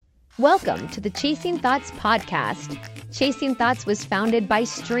Welcome to the Chasing Thoughts podcast. Chasing Thoughts was founded by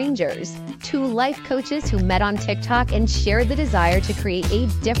strangers, two life coaches who met on TikTok and shared the desire to create a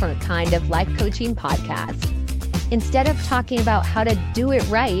different kind of life coaching podcast. Instead of talking about how to do it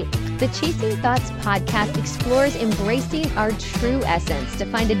right, the Chasing Thoughts podcast explores embracing our true essence to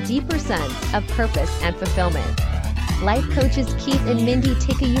find a deeper sense of purpose and fulfillment. Life coaches Keith and Mindy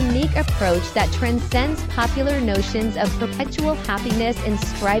take a unique approach that transcends popular notions of perpetual happiness and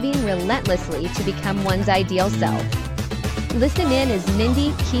striving relentlessly to become one's ideal self. Listen in as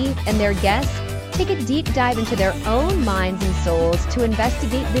Mindy, Keith, and their guests take a deep dive into their own minds and souls to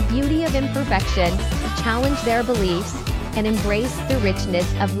investigate the beauty of imperfection, challenge their beliefs, and embrace the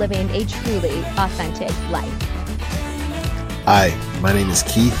richness of living a truly authentic life. Hi, my name is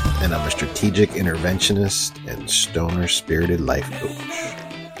Keith, and I'm a strategic interventionist and stoner-spirited life coach.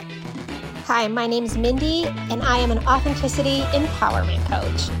 Hi, my name is Mindy, and I am an authenticity empowerment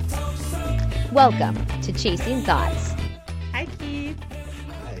coach. Welcome to Chasing Thoughts. Hi, Keith.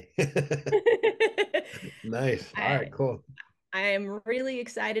 Hi. Nice. All right, cool. I am really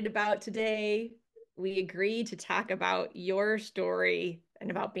excited about today. We agreed to talk about your story and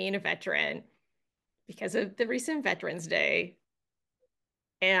about being a veteran because of the recent Veterans Day.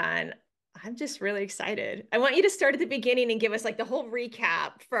 And I'm just really excited. I want you to start at the beginning and give us like the whole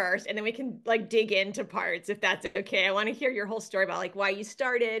recap first, and then we can like dig into parts if that's okay. I want to hear your whole story about like why you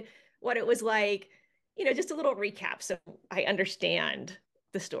started, what it was like, just a little recap so I understand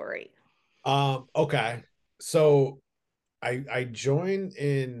the story. Okay. So I joined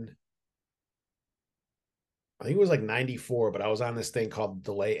in, I think it was like 94, but I was on this thing called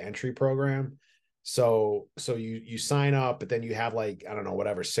delay entry program. So you sign up, but then you have like, I don't know,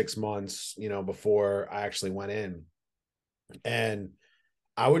 whatever, 6 months, before I actually went in. And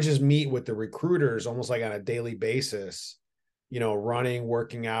I would just meet with the recruiters almost like on a daily basis, running,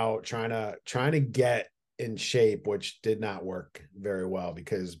 working out, trying to get in shape, which did not work very well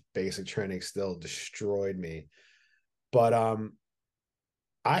because basic training still destroyed me. But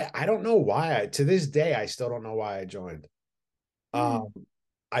I don't know why. To this day, I still don't know why I joined.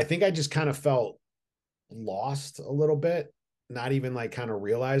 I think I just kind of felt lost a little bit, not even like kind of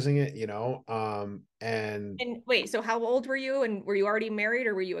realizing it, and wait, so how old were you, and were you already married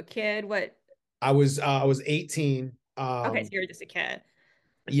or were you a kid? What? I was 18. Okay, so you're just a kid.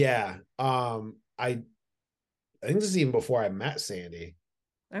 Yeah. I think this is even before I met Sandy.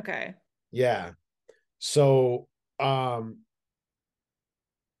 Okay. Yeah. So yeah,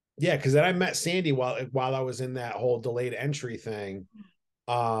 because then I met Sandy while I was in that whole delayed entry thing.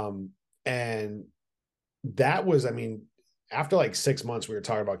 And that was, after like 6 months, we were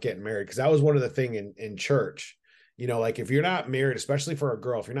talking about getting married, because that was one of the thing in church, like if you're not married, especially for a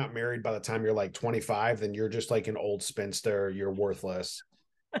girl, if you're not married by the time you're like 25, then you're just like an old spinster, you're worthless,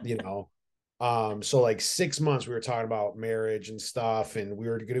 so like 6 months we were talking about marriage and stuff, and we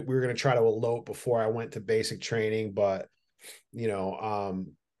were gonna try to elope before I went to basic training, but we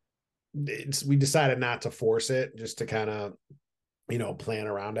decided not to force it, just to kind of plan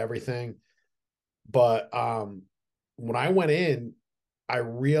around everything. But when I went in, I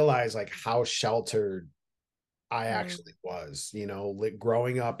realized like how sheltered I actually was, like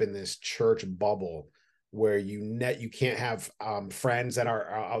growing up in this church bubble where you can't have friends that are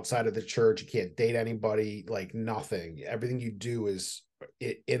outside of the church. You can't date anybody, like nothing. Everything you do is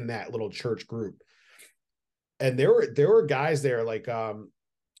in that little church group. And there were guys there, like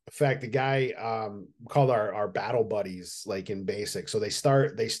in fact, the guy called our battle buddies, like in basic. So they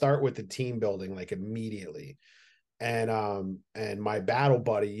start with the team building like immediately. And my battle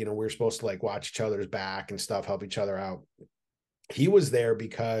buddy, we were supposed to like watch each other's back and stuff, help each other out. He was there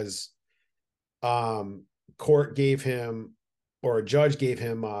because court gave him, or a judge gave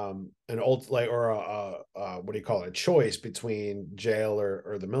him an old, like, or what do you call it, a choice between jail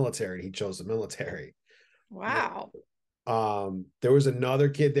or the military. He chose the military. Wow. There was another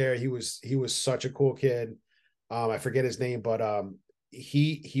kid there. He was such a cool kid. I forget his name, but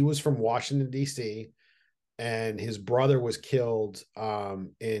he was from Washington, D.C., and his brother was killed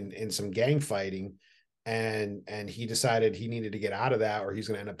in some gang fighting, and he decided he needed to get out of that or he's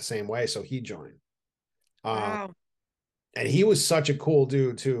going to end up the same way. So he joined. Wow. And he was such a cool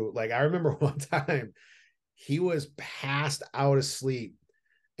dude too. Like I remember one time he was passed out asleep,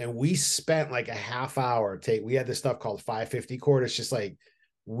 and we spent like a half hour we had this stuff called 550 cord. It's just like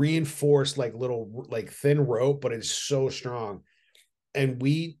reinforced, like little, like thin rope, but it's so strong. And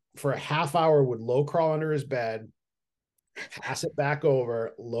we, for a half hour, would low crawl under his bed, pass it back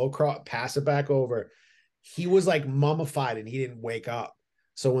over, low crawl, pass it back over. He was like mummified and he didn't wake up.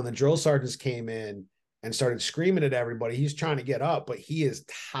 So when the drill sergeants came in, and started screaming at everybody. He's trying to get up, but he is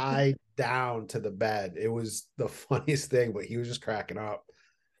tied down to the bed. It was the funniest thing, but he was just cracking up.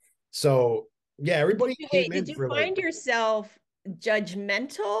 So yeah, everybody came Did in you for like, find yourself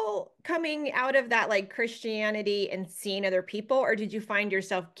judgmental coming out of that like Christianity and seeing other people, or did you find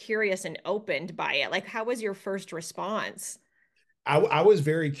yourself curious and opened by it? Like, how was your first response? I was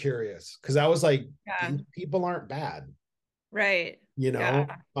very curious because I was like, Yeah, these people aren't bad, right. you Yeah.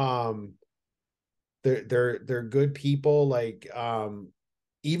 know. They're good people. Like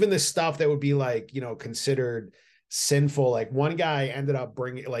even the stuff that would be like, you know, considered sinful. Like one guy ended up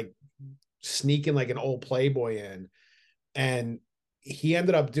bringing like sneaking like an old Playboy in, and he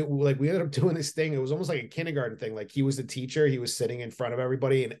ended up we ended up doing this thing. It was almost like a kindergarten thing. Like he was the teacher, he was sitting in front of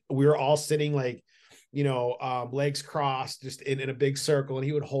everybody, and we were all sitting like, you know, legs crossed, just in a big circle, and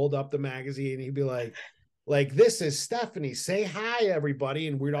he would hold up the magazine and he'd be like, this is Stephanie, say hi everybody,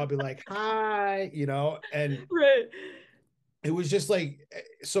 and we'd all be like, hi, you know. And Right. it was just like,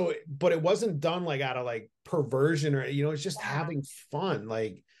 so, but it wasn't done like out of like perversion or, you know, it's just Yeah. having fun,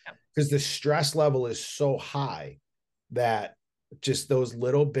 like, Yeah. because the stress level is so high that just those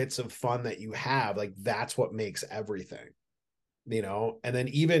little bits of fun that you have, like that's what makes everything, you know. And then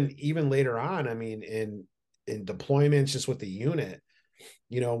even later on, I mean, in deployments, just with the unit,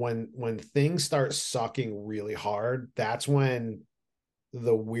 you know, when things start sucking really hard, that's when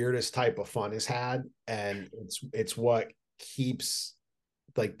the weirdest type of fun is had, and it's what keeps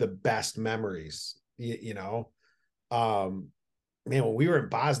like the best memories, you know. Man, when we were in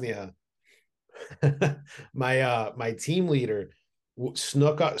Bosnia, my team leader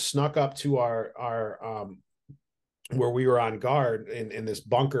snuck up to our where we were on guard in this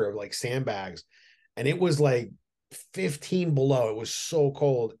bunker of like sandbags, and it was like 15 below. It was so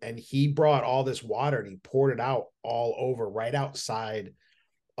cold, and he brought all this water and he poured it out all over right outside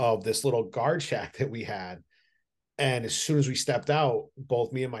of this little guard shack that we had. And as soon as we stepped out,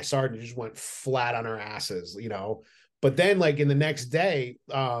 both me and my sergeant just went flat on our asses, you know. But then, like in the next day,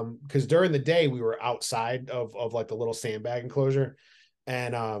 because during the day we were outside of like the little sandbag enclosure,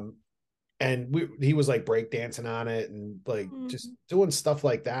 and he was like breakdancing on it and like just Mhm. doing stuff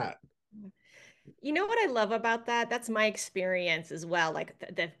like that. You know what I love about that? That's my experience as well. Like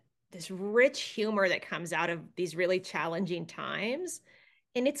this rich humor that comes out of these really challenging times.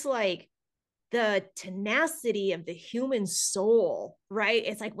 And it's like the tenacity of the human soul, right?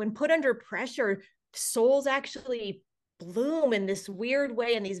 It's like when put under pressure, souls actually bloom in this weird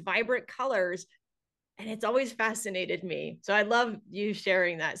way in these vibrant colors. And it's always fascinated me. So I love you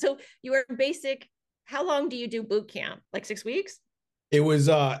sharing that. So you were in basic, how long do you do boot camp? Like 6 weeks? It was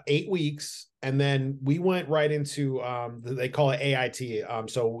 8 weeks, and then we went right into they call it AIT.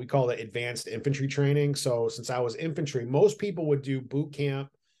 So we call it advanced infantry training. So since I was infantry, most people would do boot camp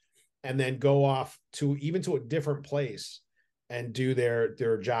and then go off to even to a different place and do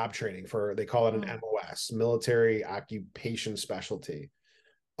their job training for, they call it an MOS, military occupation specialty.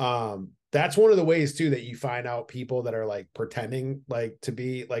 That's one of the ways too that you find out people that are like pretending like to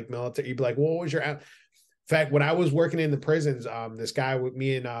be like military. You'd be like, well, what was your fact, when I was working in the prisons, this guy with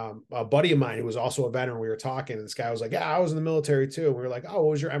me and a buddy of mine who was also a veteran, we were talking, and this guy was like, yeah, I was in the military too. And we were like, oh,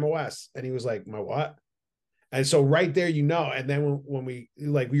 what was your MOS? And he was like, my what? And so right there, you know. And then when we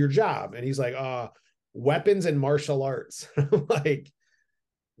like your job, and he's like, weapons and martial arts. I'm like,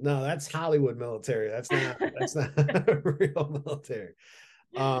 no, that's Hollywood military. That's not real military.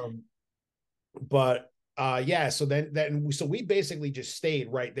 Um, but yeah, so so we basically just stayed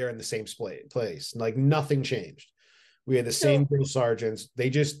right there in the same place. Like nothing changed. We had the same So drill sergeants. They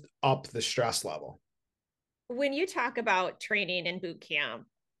just upped the stress level. when you talk about training in boot camp,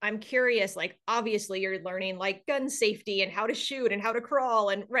 I'm curious, like obviously you're learning like gun safety and how to shoot and how to crawl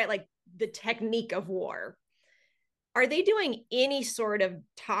and right, like the technique of war. Are they doing any sort of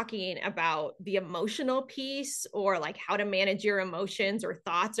talking about the emotional piece or like how to manage your emotions or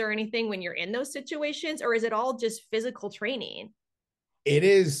thoughts or anything when you're in those situations? Or is it all just physical training? It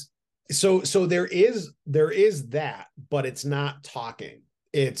is, so there is that, but it's not talking.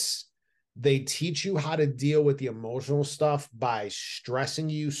 It's, they teach you how to deal with the emotional stuff by stressing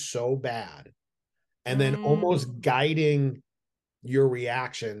you so bad and then almost Mm, guiding your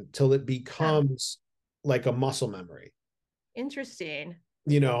reaction till it yeah, becomes like a muscle memory, interesting.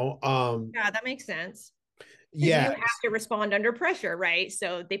 you know. Yeah, that makes sense. Because you Yeah, have to respond under pressure, right?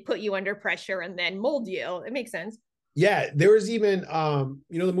 So they put you under pressure and then mold you. It makes sense. yeah, there was even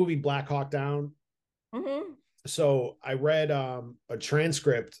you know, the movie Black Hawk Down. Mm-hmm. So I read a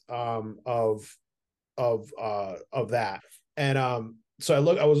transcript of that, and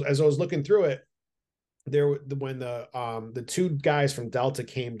so I was looking through it, there when the two guys from Delta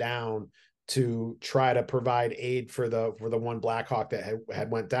came down to try to provide aid for the one Black Hawk that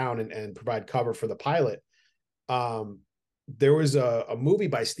had went down and provide cover for the pilot. There was a movie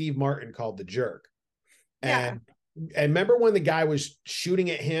by Steve Martin called The Jerk. Yeah. And remember when the guy was shooting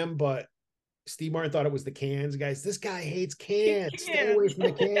at him, but Steve Martin thought it was the cans? Guys, this guy hates cans. Stay away from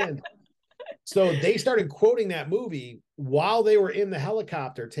the cans. So they started quoting that movie while they were in the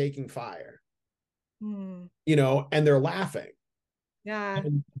helicopter taking fire, you know, and they're laughing. Yeah.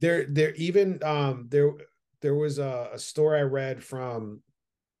 And they're even there was a story I read from,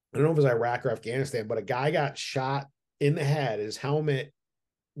 I don't know if it was Iraq or Afghanistan, but a guy got shot in the head. His helmet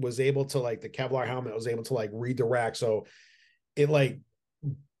was able to, like, the Kevlar helmet was able to like redirect. So it like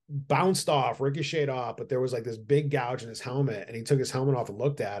bounced off, ricocheted off, but there was like this big gouge in his helmet, and he took his helmet off and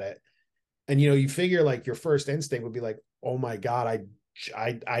looked at it. And, you know, you figure like your first instinct would be like, oh my God,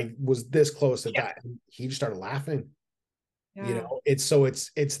 I was this close to that. And he just started laughing. Yeah. You know, it's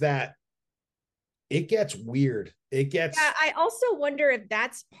that it gets weird. It gets. Yeah, I also wonder if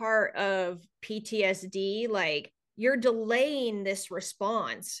that's part of PTSD. Like, you're delaying this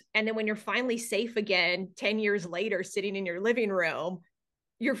response. And then when you're finally safe again, 10 years later, sitting in your living room,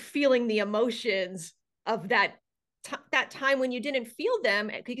 you're feeling the emotions of that time when you didn't feel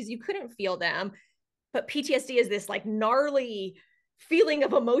them because you couldn't feel them. But PTSD is this like gnarly feeling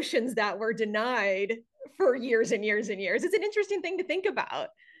of emotions that were denied for years and years and years. It's an interesting thing to think about.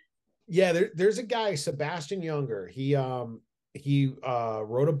 Yeah, there's a guy, Sebastian Younger. He wrote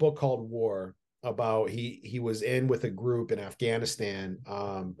a book called War, about he was in with a group in Afghanistan,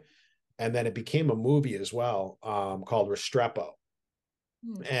 and then it became a movie as well, called Restrepo.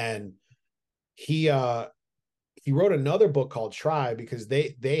 And he wrote another book called Try, because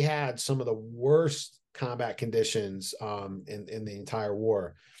they had some of the worst combat conditions in the entire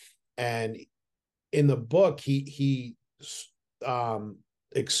war. And in the book, he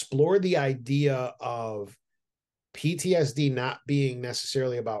explored the idea of PTSD not being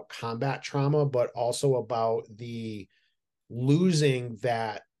necessarily about combat trauma, but also about the losing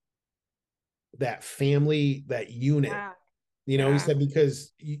that family, that unit. Yeah. You know, he said,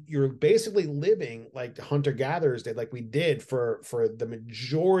 because you're basically living like hunter gatherers did, like we did for the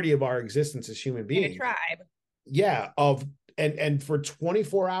majority of our existence as human beings. In a tribe. Yeah. And for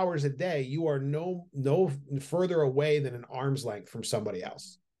 24 hours a day, you are no further away than an arm's length from somebody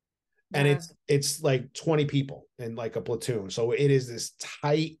else. And it's like 20 people in like a platoon. So it is this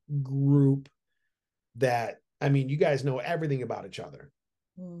tight group that, I mean, you guys know everything about each other,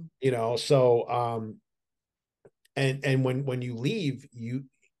 you know? So, and when you leave,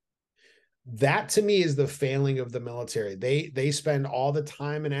 that to me is the failing of the military. They spend all the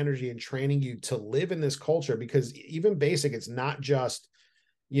time and energy in training you to live in this culture, because even basic, it's not just,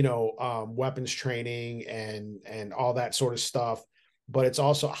 you know, weapons training and all that sort of stuff, but it's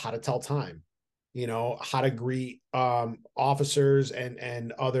also how to tell time, you know, how to greet officers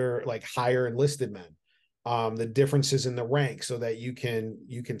and other like higher enlisted men, the differences in the rank, so that you can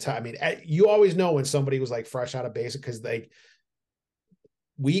tell. I mean, you always know when somebody was like fresh out of basic, because like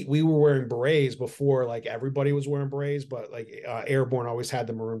we were wearing berets before like everybody was wearing berets, but like airborne always had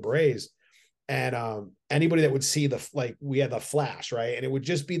the maroon berets. And anybody that would see we had the flash, right? And it would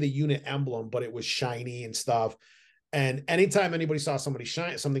just be the unit emblem, but it was shiny and stuff. And anytime anybody saw something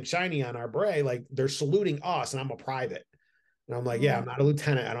shiny on our beret, like they're saluting us, and I'm a private. And I'm like, yeah, I'm not a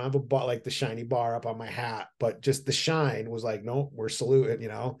lieutenant. I don't have like the shiny bar up on my hat, but just the shine was like, no, we're saluting, you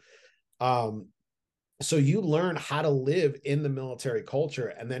know? So you learn how to live in the military culture.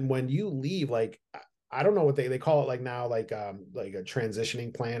 And then when you leave, like, I don't know what they call it like now, like a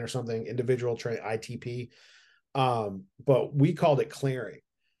transitioning plan or something, individual ITP. But we called it clearing.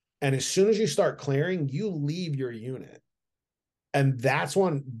 And as soon as you start clearing, you leave your unit. And that's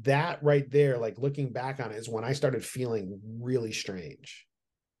when that right there, like looking back on it, is when I started feeling really strange.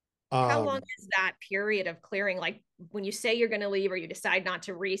 How long is that period of clearing? Like when you say you're going to leave, or you decide not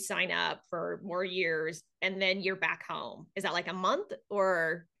to re-sign up for more years, and then you're back home, is that like a month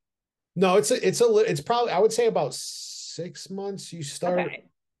or? No, it's probably, I would say about 6 months. You start,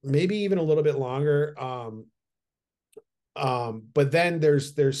 maybe even a little bit longer. But then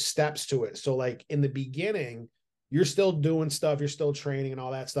there's steps to it. So like in the beginning, you're still doing stuff, you're still training and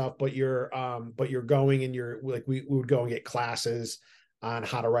all that stuff, but you're going and you're like, we would go and get classes on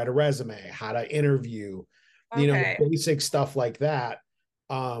how to write a resume, how to interview, you know, basic stuff like that.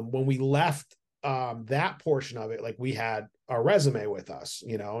 When we left that portion of it, like we had our resume with us,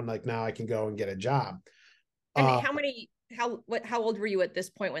 you know, and like now I can go and get a job. And how old were you at this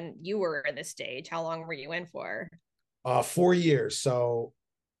point when you were in this stage? How long were you in for? 4 years. So,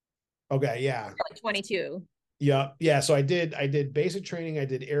 okay. Yeah. Like 22. Yeah. So I did basic training. I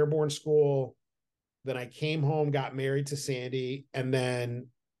did airborne school. Then I came home, got married to Sandy. And then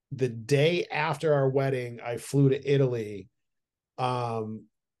the day after our wedding, I flew to Italy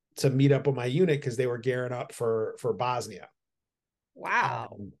to meet up with my unit because they were gearing up for Bosnia.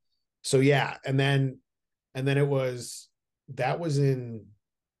 Wow. So yeah, and then that was in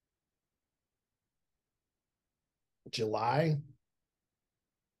July.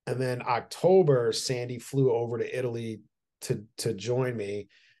 And then October, Sandy flew over to Italy to join me.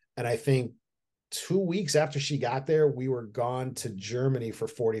 And I think 2 weeks after she got there, we were gone to Germany for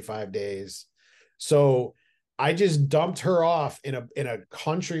 45 days. So I just dumped her off in a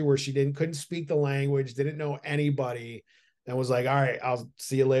country where she couldn't speak the language, didn't know anybody, and was like, all right, I'll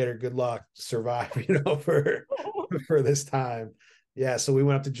see you later. Good luck, survive, for this time. Yeah. So we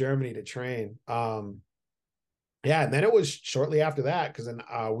went up to Germany to train. Yeah, and then it was shortly after that, because then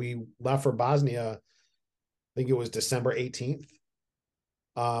we left for Bosnia. I think it was December 18th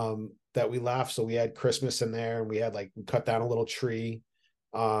that we left. So we had Christmas in there, and we cut down a little tree,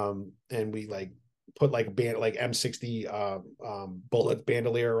 and we put like M60 bullet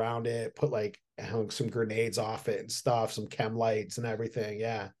bandolier around it, put hung some grenades off it and stuff, some chem lights and everything.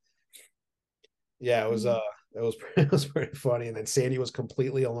 Yeah. It was it was pretty funny. And then Sandy was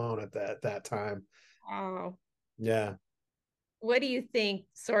completely alone at that time. Wow. Yeah. What do you think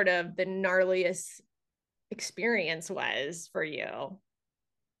sort of the gnarliest experience was for you?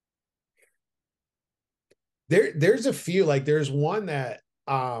 There's a few, there's one that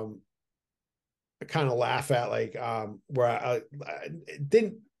I kind of laugh at, where I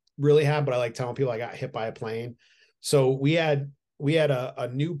didn't really have, but I like telling people I got hit by a plane. So we had a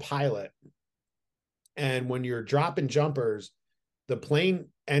new pilot, and when you're dropping jumpers, the plane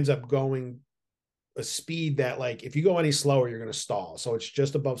ends up going a speed that, if you go any slower, you're going to stall. So it's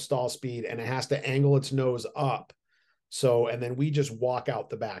just above stall speed, and it has to angle its nose up. So, and then we just walk out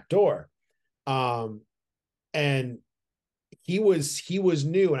the back door. And he was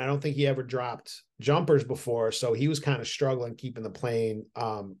new, and I don't think he ever dropped jumpers before. So he was kind of struggling keeping the plane,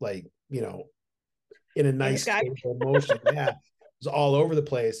 in a nice stable motion. Yeah. It was all over the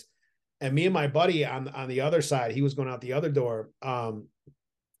place. And me and my buddy on the other side, he was going out the other door.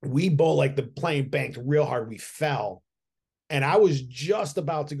 We both, the plane banked real hard. We fell, and I was just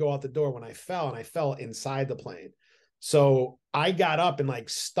about to go out the door when I fell, and I fell inside the plane. So I got up and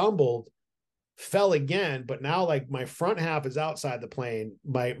stumbled, fell again, but now my front half is outside the plane.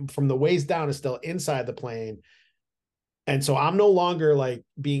 From the waist down is still inside the plane. And so I'm no longer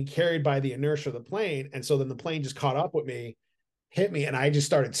being carried by the inertia of the plane. And so then the plane just caught up with me, hit me, and I just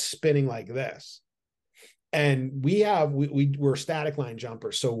started spinning like this. And we're static line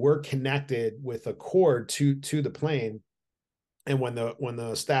jumpers, so we're connected with a cord to the plane. And when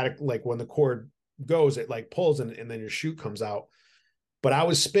the static, when the cord goes, it pulls, and then your chute comes out. But I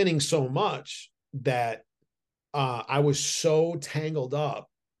was spinning so much that I was so tangled up,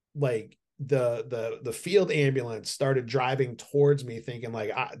 the field ambulance started driving towards me, thinking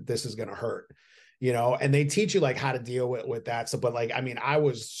this is gonna hurt, and they teach you how to deal with that stuff. But I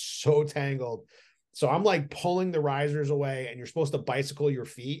was so tangled. So I'm pulling the risers away, and you're supposed to bicycle your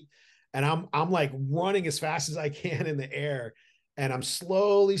feet. And I'm running as fast as I can in the air, and I'm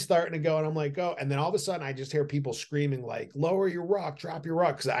slowly starting to go, and I'm go. And then all of a sudden I just hear people screaming lower your ruck, drop your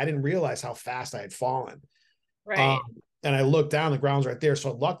ruck. Cause I didn't realize how fast I had fallen. Right. And I looked down, the ground's right there.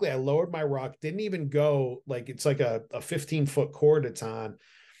 So luckily I lowered my ruck, didn't even go, it's a 15-foot cord it's on,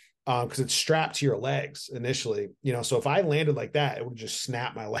 cause it's strapped to your legs initially, so if I landed like that, it would just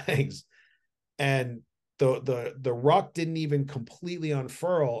snap my legs. And the ruck didn't even completely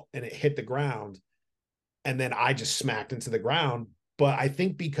unfurl, and it hit the ground. And then I just smacked into the ground. But I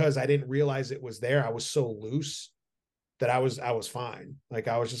think because I didn't realize it was there, I was so loose that I was fine.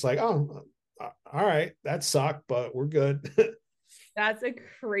 I was just oh, all right, that sucked, but we're good. That's a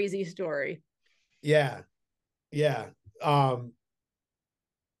crazy story. Yeah.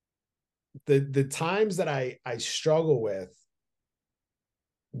 The times that I struggle with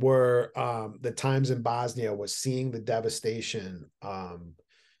were the times in Bosnia, was seeing the devastation. I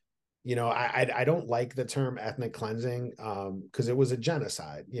don't like the term ethnic cleansing, because it was a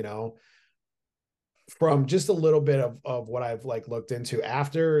genocide, from just a little bit of what I've looked into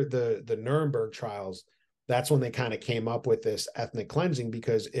after the Nuremberg trials. That's when they kind of came up with this ethnic cleansing,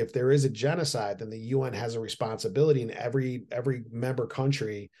 because if there is a genocide, then the UN has a responsibility, and every member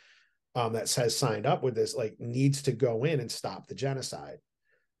country that has signed up with this needs to go in and stop the genocide.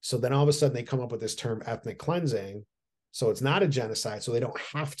 So then all of a sudden they come up with this term ethnic cleansing. So it's not a genocide, so they don't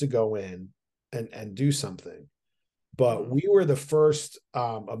have to go in and do something. But we were the first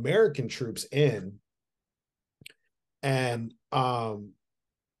American troops in, And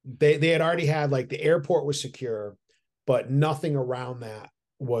they had already had, like, the airport was secure, but nothing around that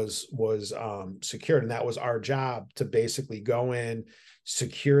was secured. And that was our job, to basically go in,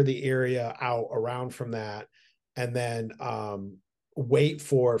 secure the area out around from that, and then wait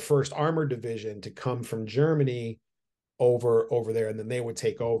for First Armored Division to come from Germany over there, and then they would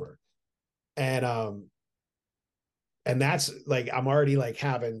take over. And that's like, I'm already like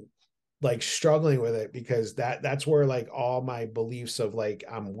having, like, struggling with it, because that's where, like, all my beliefs of, like,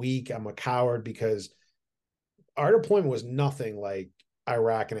 I'm weak, I'm a coward, because our deployment was nothing like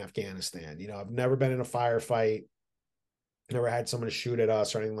Iraq and Afghanistan. You know, I've never been in a firefight, never had someone shoot at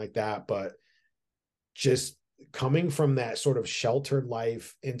us or anything like that, but just coming from that sort of sheltered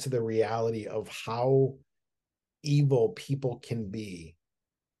life into the reality of how evil people can be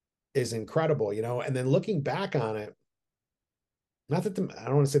is incredible, you know. And then looking back on it, not that I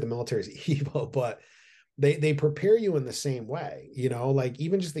don't want to say the military is evil, but they prepare you in the same way, you know. Like,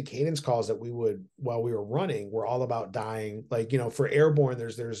 even just the cadence calls that we would, while we were running, were all about dying. Like, you know, for airborne,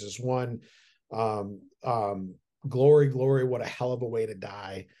 there's this one, um glory, glory, what a hell of a way to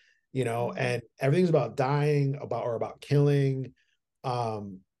die, you know. And everything's about dying, about killing.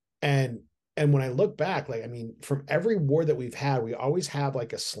 Um and and when I look back, like, I mean, from every war that we've had, we always have,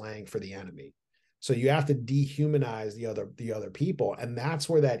 like, a slang for the enemy. So you have to dehumanize the other people. And that's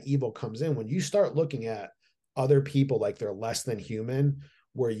where that evil comes in. When you start looking at other people like they're less than human,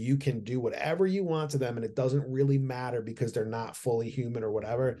 where you can do whatever you want to them and it doesn't really matter because they're not fully human or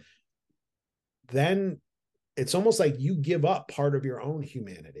whatever, then it's almost like you give up part of your own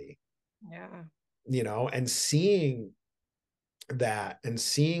humanity. Yeah. You know, and seeing that, and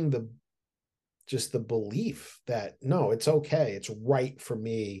seeing the belief that, no, it's okay, it's right for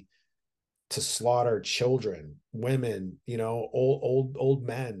me to slaughter children, women, you know, old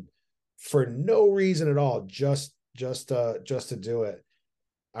men, for no reason at all, just to do it.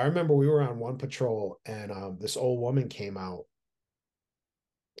 I remember we were on one patrol, and this old woman came out,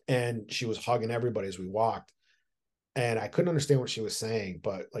 and she was hugging everybody as we walked, and I couldn't understand what she was saying,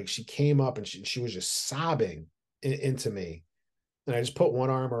 but, like, she came up and she was just sobbing into me, and I just put one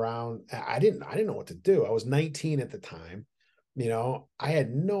arm around. I didn't know what to do. I was 19 at the time. You know, I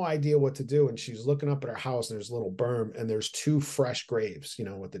had no idea what to do. And she's looking up at her house, and there's a little berm, and there's two fresh graves, you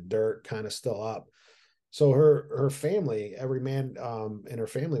know, with the dirt kind of still up. So her family, every man in her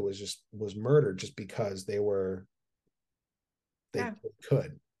family was murdered just because they Yeah.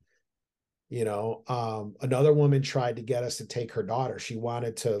 could. You know, another woman tried to get us to take her daughter. She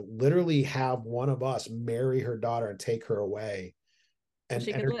wanted to literally have one of us marry her daughter and take her away. So And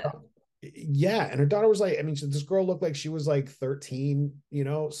she and could her live. Yeah, and her daughter was like, I mean, this girl looked like she was like 13, you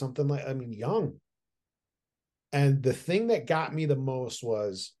know, something like, I mean, young. And the thing that got me the most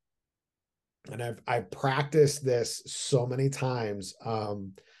was, and I've practiced this so many times,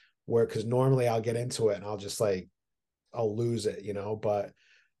 where, because normally I'll get into it and I'll just, like, I'll lose it, you know. But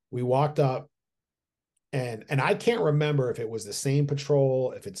we walked up, and I can't remember if it was the same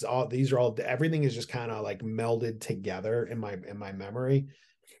patrol, if it's all, these are all, everything is just kind of like melded together in my memory.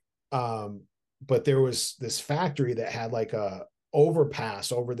 But there was this factory that had, like, a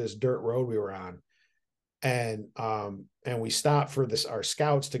overpass over this dirt road we were on, and we stopped for our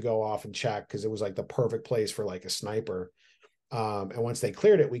scouts to go off and check, because it was like the perfect place for, like, a sniper. And once they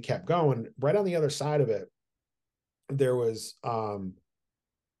cleared it, we kept going. Right on the other side of it, there was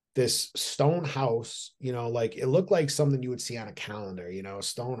this stone house, you know, like, it looked like something you would see on a calendar, you know,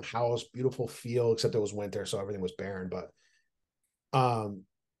 stone house, beautiful field, except it was winter, so everything was barren.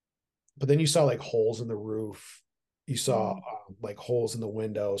 But then you saw, like, holes in the roof. You saw like holes in the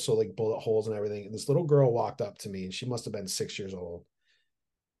window, so, like, bullet holes and everything. And this little girl walked up to me, and she must have been 6 years old.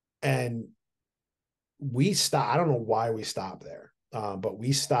 And we stopped. I don't know why we stopped there, but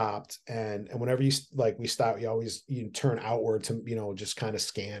we stopped. And whenever we stop, you turn outward to, you know, just kind of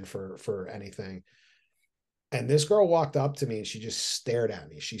scan for anything. And this girl walked up to me, and she just stared at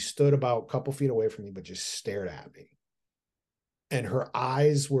me. She stood about a couple feet away from me, but just stared at me. And her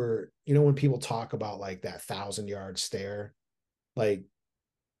eyes were, you know, when people talk about, like, that 1,000-yard stare, like,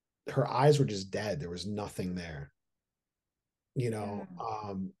 her eyes were just dead. There was nothing there, you know.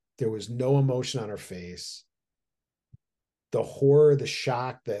 There was no emotion on her face. The horror, the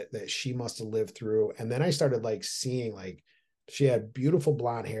shock that she must have lived through. And then I started, like, seeing, like, she had beautiful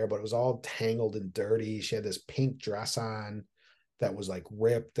blonde hair, but it was all tangled and dirty. She had this pink dress on that was, like,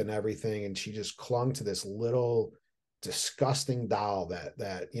 ripped and everything, and she just clung to this little disgusting doll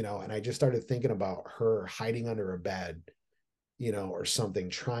that you know. And I just started thinking about her hiding under a bed, you know, or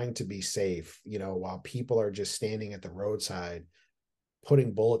something, trying to be safe, you know, while people are just standing at the roadside,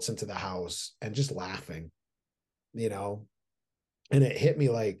 putting bullets into the house and just laughing. you know, and it hit me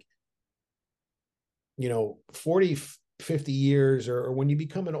like, 40, 50 years, or when you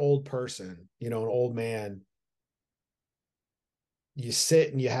become an old person, an old man, you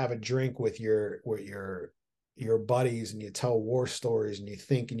sit and you have a drink with your buddies and you tell war stories and you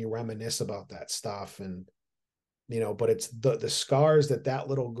think and you reminisce about that stuff. And, but it's the scars that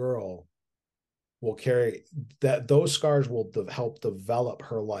little girl will carry, that those scars will help develop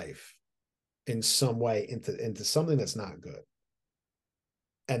her life in some way into something that's not good.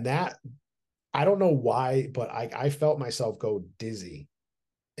 And that, I don't know why, but I felt myself go dizzy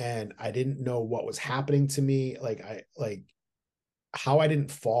and I didn't know what was happening to me. Like how I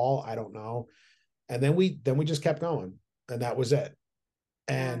didn't fall, I don't know. And then we just kept going, and that was it.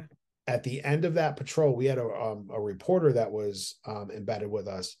 And at the end of that patrol, we had a reporter that was embedded with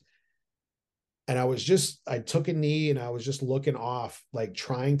us. And I took a knee and I was just looking off, like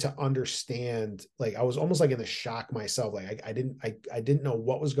trying to understand. Like I was almost like in the shock myself. Like I didn't know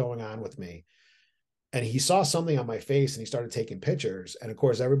what was going on with me. And he saw something on my face and he started taking pictures. And of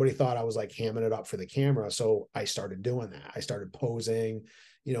course, everybody thought I was like hamming it up for the camera. So I started doing that. I started posing,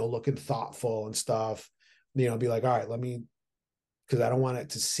 looking thoughtful and stuff, be like, all right, because I don't want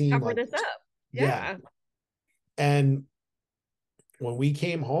it to seem cover like this up. Yeah. And when we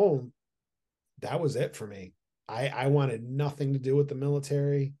came home, that was it for me. I wanted nothing to do with the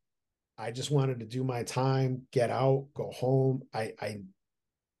military. I just wanted to do my time, get out, go home. I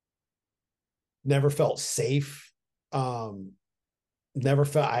never felt safe. Never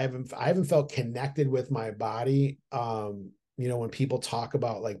felt, I haven't felt connected with my body. When people talk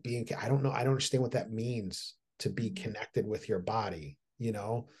about like being, I don't understand what that means, to be connected with your body,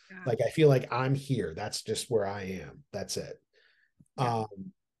 like I feel like I'm here. That's just where I am. That's it.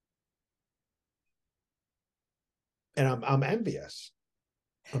 And I'm envious.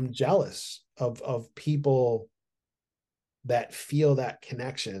 I'm jealous of people that feel that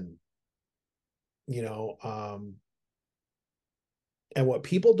connection, and what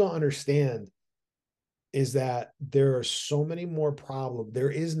people don't understand is that there are so many more problems.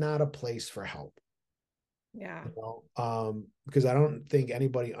 There is not a place for help. Because I don't think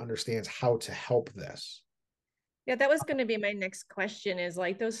anybody understands how to help this. Yeah, that was going to be my next question, is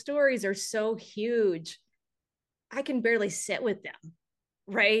like, those stories are so huge. I can barely sit with them,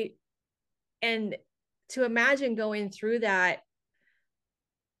 right? And to imagine going through that,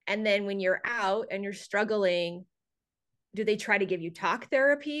 and then when you're out and you're struggling, do they try to give you talk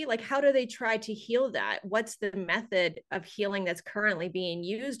therapy? Like, how do they try to heal that? What's the method of healing that's currently being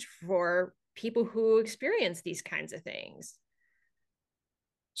used for people who experience these kinds of things?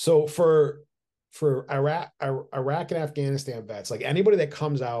 So for Iraq and Afghanistan vets, like anybody that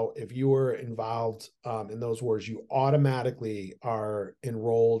comes out, if you were involved in those wars, you automatically are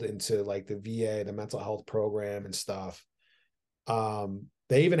enrolled into like the VA, the mental health program and stuff.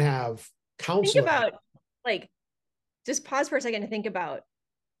 They even have counseling. Think about, like, just pause for a second to think about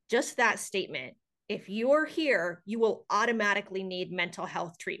just that statement. If you're here, you will automatically need mental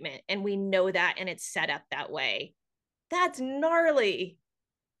health treatment. And we know that, and it's set up that way. That's gnarly.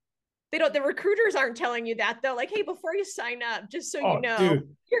 The recruiters aren't telling you that though. Like, hey, before you sign up, just so you know, dude,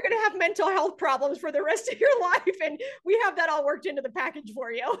 you're going to have mental health problems for the rest of your life. And we have that all worked into the package for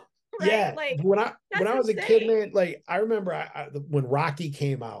you. Right? Yeah. Like, when I was a kid, man, like I remember when Rocky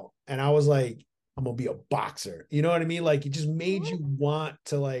came out and I was like, I'm going to be a boxer. You know what I mean? Like it just made you want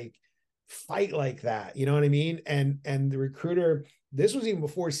to like fight like that. You know what I mean? And the recruiter, this was even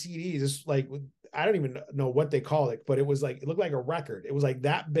before CDs. This like, I don't even know what they call it, but it was like, it looked like a record. It was like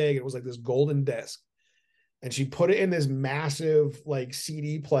that big. It was like this golden disc. And she put it in this massive like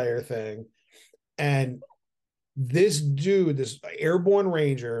CD player thing. And this dude, this airborne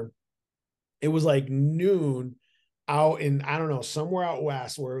ranger, it was like noon out in, I don't know, somewhere out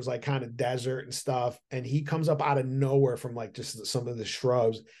west where it was like kind of desert and stuff. And he comes up out of nowhere from like just some of the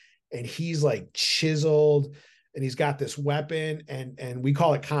shrubs. And he's like chiseled and he's got this weapon, and we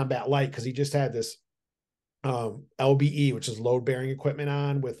call it combat light because he just had this LBE, which is load bearing equipment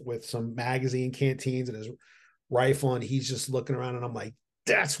on with some magazine canteens and his rifle. And he's just looking around and I'm like,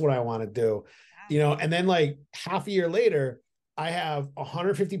 that's what I want to do. And then like half a year later, I have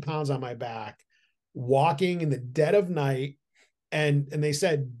 150 pounds on my back, walking in the dead of night. And they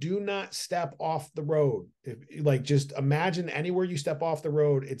said, do not step off the road. Like, just imagine anywhere you step off the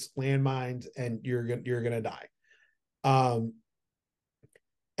road, it's landmines and you're going to die. And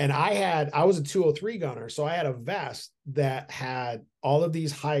I was a 203 gunner. So I had a vest that had all of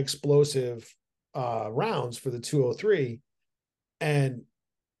these high explosive rounds for the 203. And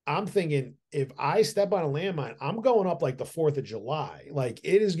I'm thinking, if I step on a landmine, I'm going up like the 4th of July. Like,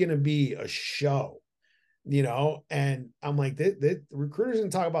 it is going to be a show. and I'm like, the recruiters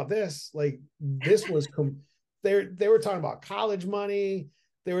didn't talk about this. Like this was, they were talking about college money.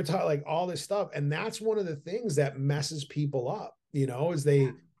 They were talking like all this stuff. And that's one of the things that messes people up, is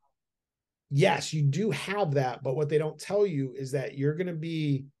yes, you do have that, but what they don't tell you is that you're going to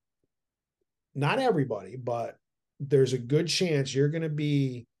be, not everybody, but there's a good chance you're going to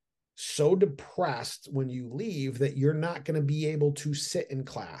be so depressed when you leave that you're not going to be able to sit in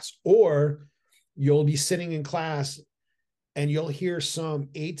class, or you'll be sitting in class and you'll hear some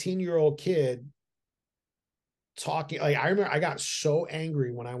 18-year-old kid talking. Like I remember I got so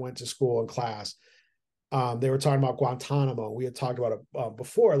angry when I went to school in class. They were talking about Guantanamo. We had talked about it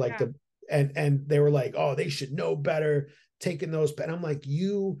before, like and they were like, oh, they should know better taking those. And I'm like,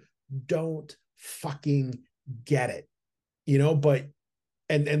 you don't fucking get it, but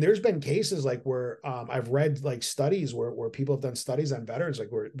and there's been cases like where I've read like studies where people have done studies on veterans, like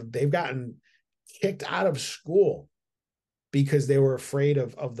where they've gotten kicked out of school because they were afraid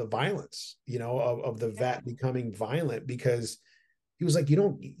of the violence, of the vet becoming violent, because he was like,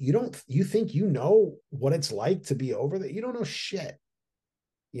 you think you know what it's like to be over that? You don't know shit,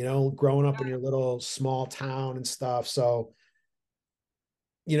 growing up in your little small town and stuff. So,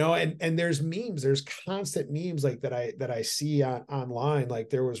 and there's memes, there's constant memes like that I see online. Like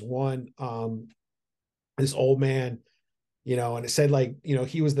there was one, this old man, and it said like,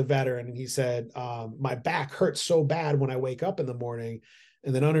 he was the veteran, and he said, my back hurts so bad when I wake up in the morning.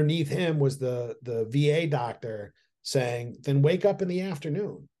 And then underneath him was the VA doctor saying, then wake up in the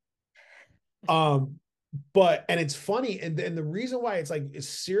afternoon. But, and it's funny. And the reason why it's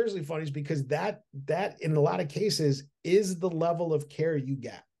seriously funny is because that in a lot of cases is the level of care you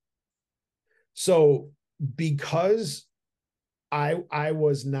get. So because I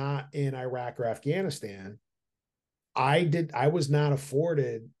was not in Iraq or Afghanistan, I was not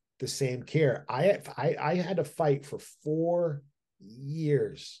afforded the same care. I had to fight for 4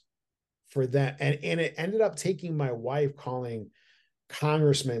 years for that. And it ended up taking my wife calling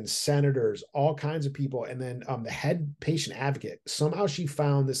congressmen, senators, all kinds of people. And then the head patient advocate, somehow she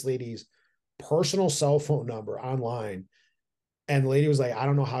found this lady's personal cell phone number online. And the lady was like, I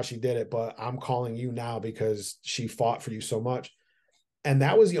don't know how she did it, but I'm calling you now because she fought for you so much. And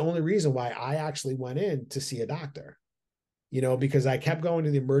that was the only reason why I actually went in to see a doctor, because I kept going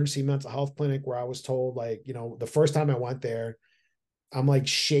to the emergency mental health clinic where I was told, like, the first time I went there, I'm like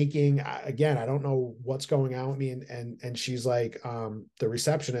shaking. Again, I don't know what's going on with me. And she's like, the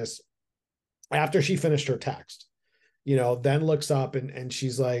receptionist, after she finished her text, then looks up and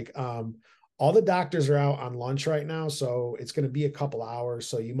she's like, all the doctors are out on lunch right now, so it's going to be a couple hours.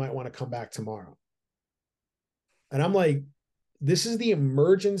 So you might want to come back tomorrow. And I'm like, this is the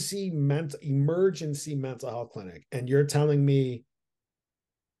emergency mental health clinic, and you're telling me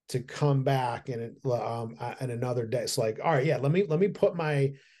to come back in another day. It's like, all right, yeah, let me put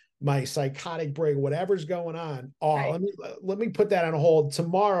my psychotic break, whatever's going on. Oh, right. Let me put that on hold.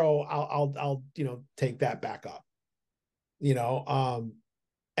 Tomorrow, I'll take that back up.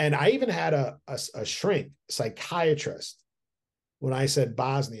 And I even had a shrink psychiatrist when I said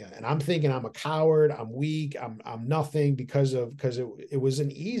Bosnia, and I'm thinking I'm a coward, I'm weak, I'm nothing because it was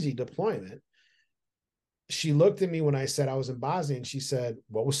an easy deployment. She looked at me when I said I was in Bosnia, and she said,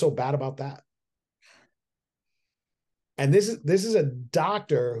 what was so bad about that? And this is a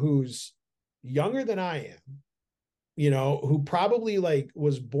doctor who's younger than I am, who probably like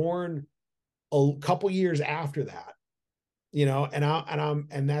was born a couple years after that,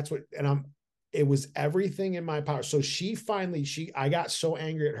 it was everything in my power. So I got so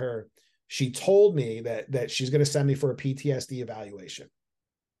angry at her. She told me that she's going to send me for a PTSD evaluation.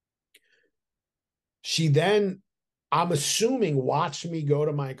 She then, I'm assuming, watched me go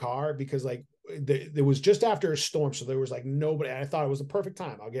to my car because like it was just after a storm. So there was like nobody. I thought it was the perfect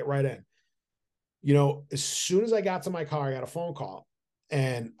time. I'll get right in. As soon as I got to my car, I got a phone call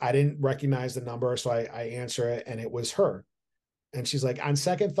and I didn't recognize the number. So I answer it, and it was her. And she's like, on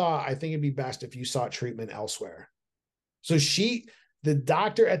second thought, I think it'd be best if you sought treatment elsewhere. So the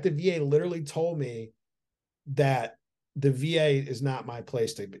doctor at the VA literally told me that the VA is not my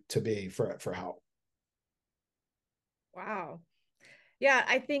place to be for help. Wow. Yeah,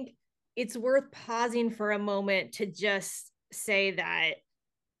 I think it's worth pausing for a moment to just say that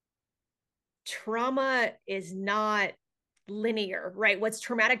trauma is not linear, right? What's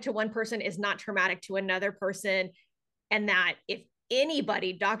traumatic to one person is not traumatic to another person. And that if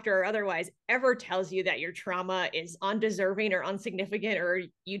anybody, doctor or otherwise, ever tells you that your trauma is undeserving or insignificant or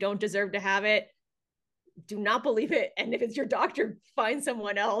you don't deserve to have it, do not believe it. And if it's your doctor, find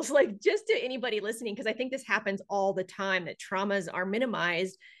someone else. Like, just to anybody listening, because I think this happens all the time, that traumas are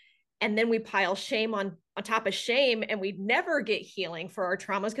minimized. And then we pile shame on top of shame, and we never get healing for our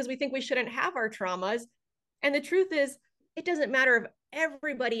traumas because we think we shouldn't have our traumas. And the truth is, it doesn't matter if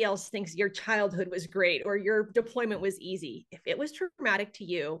everybody else thinks your childhood was great or your deployment was easy. If it was traumatic to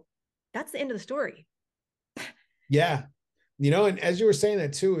you, that's the end of the story. Yeah. And as you were saying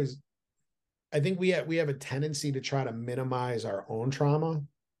that too, is I think we have a tendency to try to minimize our own trauma,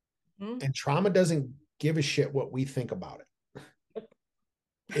 and trauma doesn't give a shit what we think about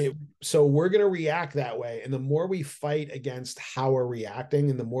it. So we're going to react that way. And the more we fight against how we're reacting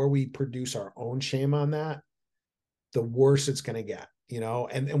and the more we produce our own shame on that, the worse it's going to get,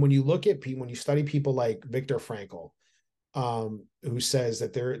 and when you look at people, when you study people like Viktor Frankl, who says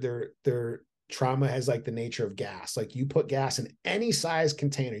that their trauma has like the nature of gas. Like you put gas in any size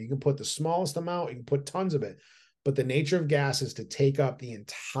container, you can put the smallest amount, you can put tons of it, but the nature of gas is to take up the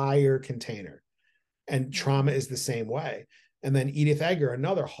entire container. And trauma is the same way. And then Edith Eger,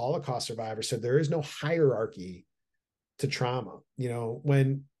 another Holocaust survivor, said there is no hierarchy to trauma.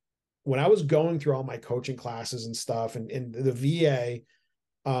 When I was going through all my coaching classes and stuff, and the VA,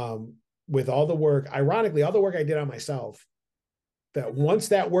 with all the work, ironically, all the work I did on myself, that once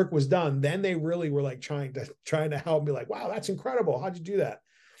that work was done, then they really were like trying to help me, like, wow, that's incredible. How'd you do that?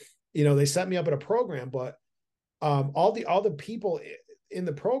 They set me up at a program, but all the people in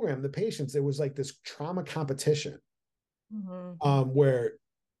the program, the patients, it was like this trauma competition, where,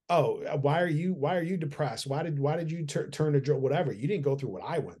 oh, why are you depressed? Why did you turn to drug? Whatever. You didn't go through what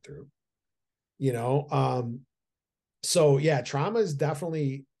I went through, So yeah, trauma is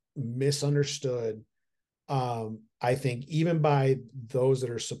definitely misunderstood. I think even by those that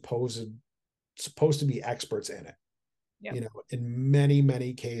are supposed to be experts in it, in many,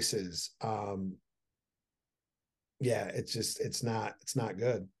 many cases. Yeah, it's not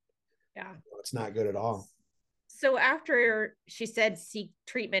good. Yeah. It's not good at all. So after she said seek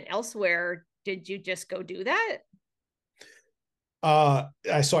treatment elsewhere, did you just go do that?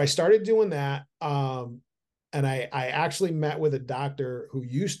 So I started doing that. And I actually met with a doctor who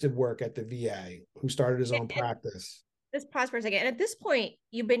used to work at the VA, who started his own practice. Let's pause for a second. And at this point,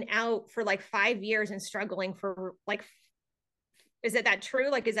 you've been out for like 5 years and struggling for like, is it that true?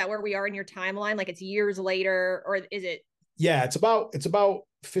 Like, is that where we are in your timeline? Like it's years later, or is it? Yeah, it's about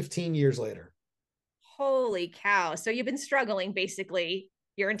 15 years later. Holy cow. So you've been struggling basically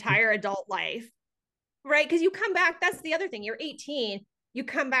your entire adult life, right? Because you come back, that's the other thing. You're 18, you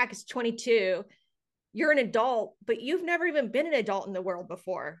come back as 22. You're an adult, but you've never even been an adult in the world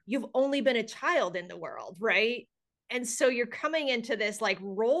before. You've only been a child in the world, right? And so you're coming into this like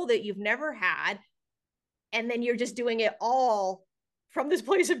role that you've never had, and then you're just doing it all from this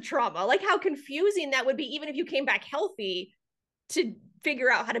place of trauma. Like how confusing that would be, even if you came back healthy, to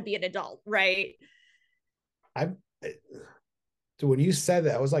figure out how to be an adult, right? So when you said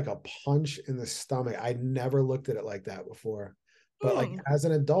that, it was like a punch in the stomach. I never looked at it like that before. But like as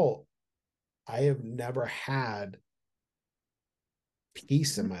an adult, I have never had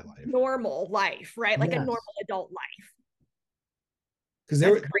peace in my life. Normal life, right? Like a normal adult life. Because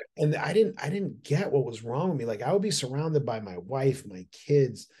I didn't get what was wrong with me. Like I would be surrounded by my wife, my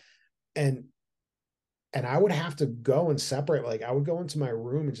kids, and I would have to go and separate. Like I would go into my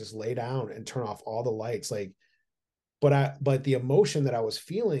room and just lay down and turn off all the lights. Like, but the emotion that I was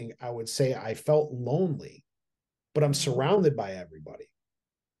feeling, I would say I felt lonely, but I'm surrounded by everybody.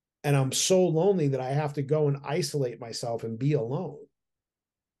 And I'm so lonely that I have to go and isolate myself and be alone.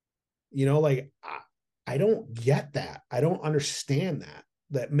 Like I don't get that. I don't understand that.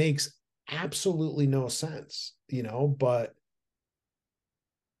 That makes absolutely no sense, but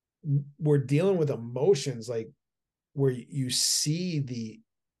we're dealing with emotions like where you see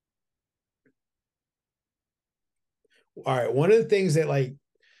all right, one of the things that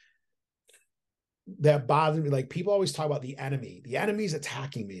bothers me, like people always talk about the enemy's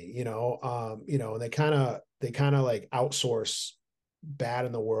attacking me, and they kind of like outsource bad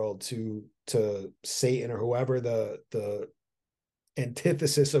in the world to Satan or whoever the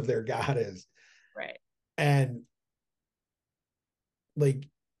antithesis of their God is. Right. And like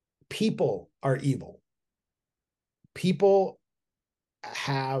people are evil. People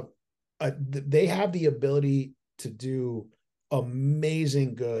they have the ability to do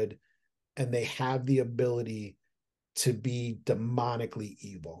amazing good, and they have the ability to be demonically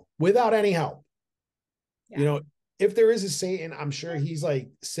evil without any help. Yeah. If there is a Satan, I'm sure he's like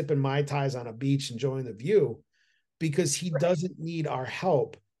sipping Mai Tais on a beach, enjoying the view, because he doesn't need our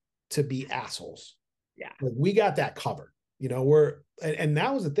help to be assholes. Yeah. Like we got that covered, and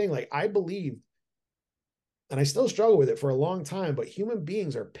that was the thing. Like I believe, and I still struggle with it for a long time, but human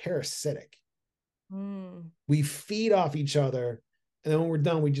beings are parasitic. We feed off each other And then when we're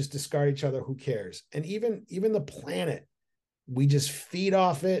done, we just discard each other. Who cares? And even the planet, we just feed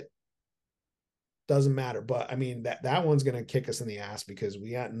off it. Doesn't matter. But I mean, that one's going to kick us in the ass because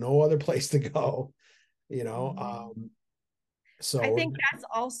we got no other place to go, you know? So I think that's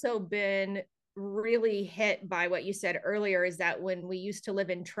also been really hit by what you said earlier, is that when we used to live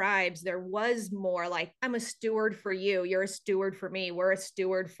in tribes, there was more like, I'm a steward for you, you're a steward for me, we're a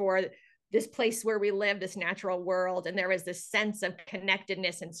steward for this place where we live, this natural world. And there was this sense of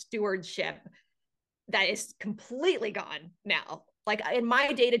connectedness and stewardship that is completely gone now. Like in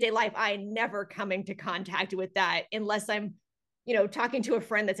my day-to-day life, I never come into contact with that unless I'm, talking to a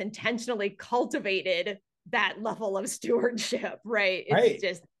friend that's intentionally cultivated that level of stewardship, right? It's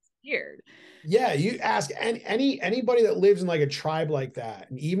just weird. Yeah, you ask anybody that lives in like a tribe like that,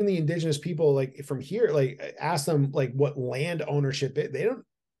 and even the indigenous people like from here, like ask them like what land ownership is. They don't,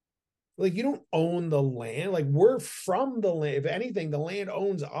 like, you don't own the land. Like, we're from the land. If anything, the land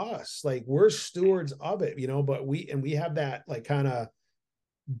owns us. Like, we're stewards of it, but we have that like kind of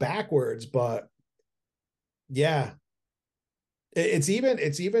backwards. But yeah, it's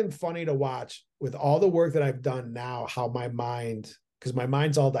even funny to watch with all the work that I've done now, how my mind, because my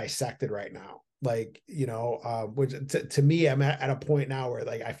mind's all dissected right now. Like, which to me, I'm at a point now where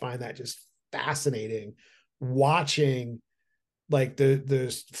like I find that just fascinating, watching like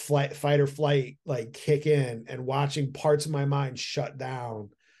the fight or flight like kick in and watching parts of my mind shut down.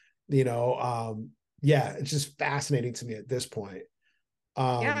 Yeah, it's just fascinating to me at this point.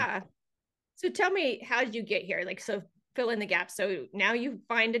 Yeah. So tell me, how did you get here? Like, so fill in the gaps. So now you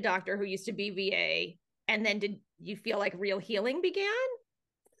find a doctor who used to be VA, and then did you feel like real healing began?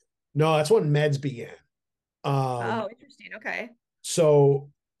 No, that's when meds began. Oh, interesting. Okay. So,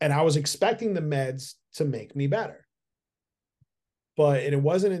 and I was expecting the meds to make me better, but it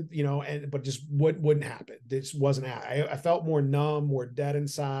wasn't, but just wouldn't happen. This wasn't. I felt more numb, more dead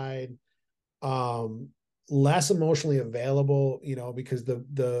inside, less emotionally available. Because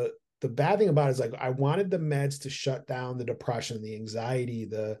the bad thing about it is like I wanted the meds to shut down the depression, the anxiety,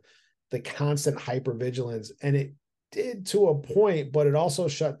 the constant hypervigilance, and it did to a point, but it also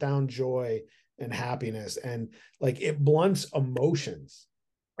shut down joy and happiness, and like it blunts emotions.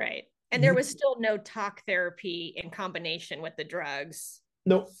 Right. And there was still no talk therapy in combination with the drugs.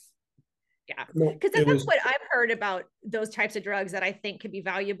 Nope. Yeah. Because that's what I've heard about those types of drugs that I think could be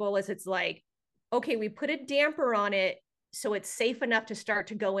valuable, is it's like, okay, we put a damper on it so it's safe enough to start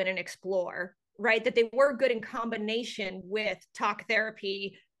to go in and explore, right? That they were good in combination with talk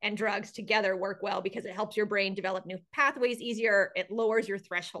therapy, and drugs together work well because it helps your brain develop new pathways easier. It lowers your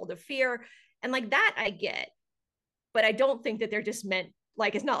threshold of fear. And like that I get. But I don't think that they're just meant,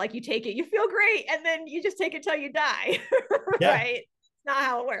 like, it's not like you take it, you feel great, and then you just take it till you die. Yeah. Right? It's not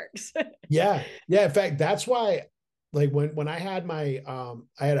how it works. Yeah. In fact, that's why, like when I had my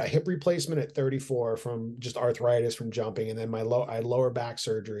I had a hip replacement at 34 from just arthritis from jumping, and then I had lower back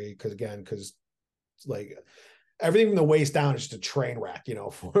surgery because like everything from the waist down is just a train wreck,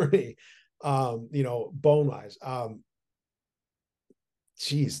 for me, bone wise.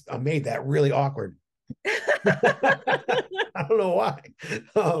 Geez, I made that really awkward. I don't know why.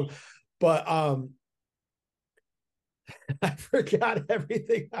 But I forgot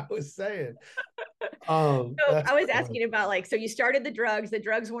everything I was saying. So I was asking about like, so you started the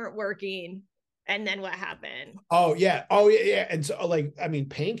drugs weren't working, and then what happened? Oh yeah. And so like, I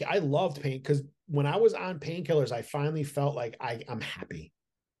mean, I loved pain because when I was on painkillers, I finally felt like I'm happy.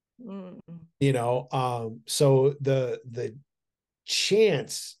 So the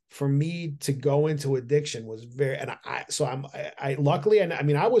chance for me to go into addiction was I luckily, and I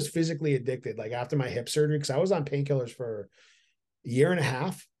mean, I was physically addicted like after my hip surgery, because I was on painkillers for a year and a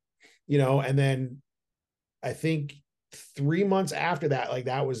half, and then I think 3 months after that, like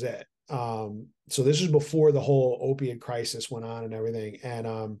that was it. So this was before the whole opiate crisis went on and everything.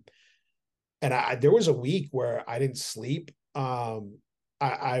 And there was a week where I didn't sleep.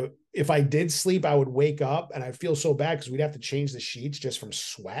 If I did sleep, I would wake up and I'd feel so bad because we'd have to change the sheets just from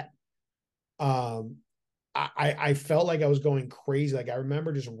sweat. I felt like I was going crazy. Like I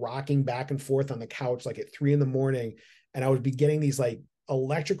remember just rocking back and forth on the couch, like at 3 a.m, and I would be getting these like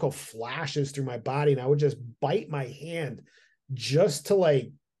electrical flashes through my body, and I would just bite my hand just to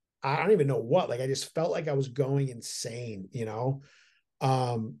like, I don't even know what, like I just felt like I was going insane, and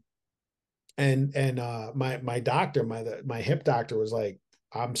my doctor, my hip doctor was like,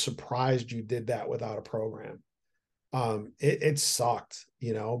 I'm surprised you did that without a program. It sucked,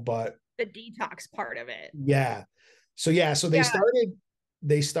 but the detox part of it. Yeah. So they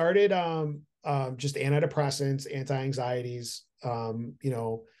started just antidepressants, anti-anxieties, and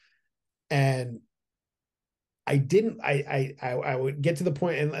I didn't, I would get to the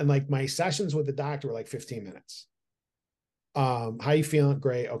point and like my sessions with the doctor were like 15 minutes. How you feeling?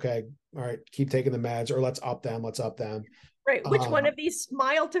 Great. Okay. All right. Keep taking the meds, or let's up them. Right. Which one of these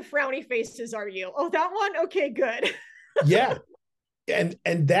smile to frowny faces are you? Oh, that one. Okay, good. Yeah. And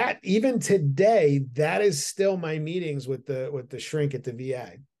that even today, that is still my meetings with the shrink at the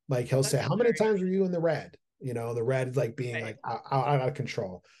VA. Like he'll say, how many times were you in the red? You know, the red is like being like out of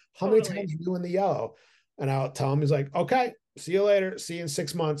control. How many times were you in the yellow? And I'll tell him, he's like, okay, see you later. See you in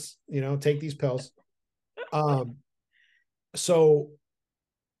 6 months, you know, take these pills. So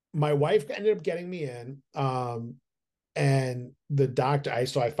my wife ended up getting me in. And the doctor, I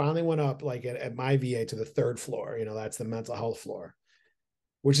finally went up like at my VA to the 3rd floor, you know, that's the mental health floor,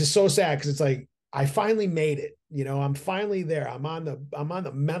 which is so sad because it's like I finally made it, you know, I'm finally there. I'm on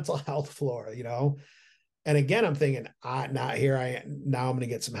the mental health floor, you know. And again, I'm thinking, not here I am. Now I'm going to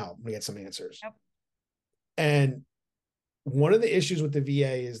get some help. I'm going to get some answers. Yep. And one of the issues with the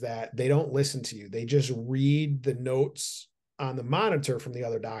VA is that they don't listen to you. They just read the notes on the monitor from the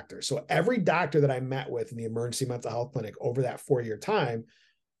other doctor. So every doctor that I met with in the emergency mental health clinic over that 4-year time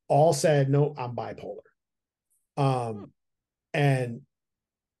all said, no, I'm bipolar. And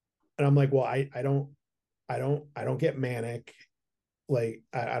I'm like, well, I don't get manic. Like,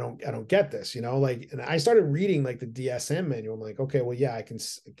 I don't get this, you know, like, and I started reading like the DSM manual. I'm like, okay, well, yeah, I can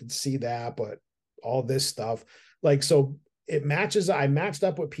see that, but all this stuff, like, so it matches. I matched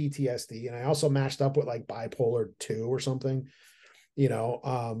up with PTSD, and I also matched up with like bipolar 2 or something, you know.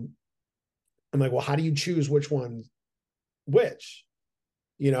 I'm like, well, how do you choose which, you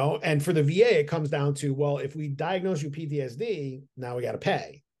know? And for the VA, it comes down to, well, if we diagnose you PTSD, now we got to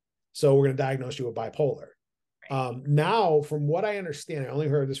pay. So we're going to diagnose you with bipolar. Now, from what I understand, I only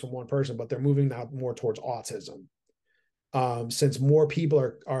heard this from one person, but they're moving now more towards autism. Since more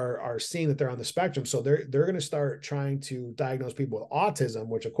people are seeing that they're on the spectrum, so they're going to start trying to diagnose people with autism,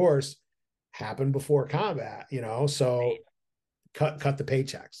 which of course happened before combat, you know. So cut the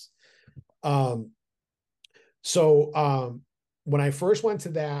paychecks. When I first went to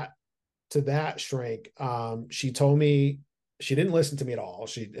that shrink, she told me she didn't listen to me at all.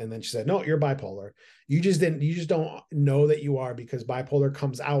 And then she said, no, you're bipolar. You just don't know that you are, because bipolar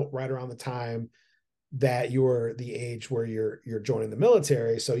comes out right around the time that you're the age where you're joining the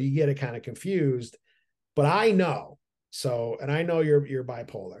military. So you get it kind of confused, but I know. So, and I know you're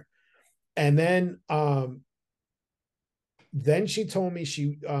bipolar. And then she told me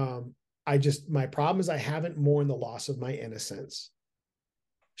my problem is I haven't mourned the loss of my innocence.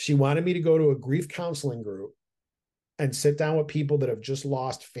 She wanted me to go to a grief counseling group and sit down with people that have just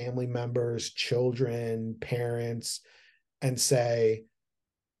lost family members, children, parents, and say,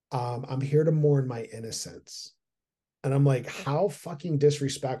 I'm here to mourn my innocence. And I'm like, how fucking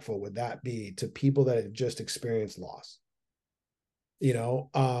disrespectful would that be to people that have just experienced loss? You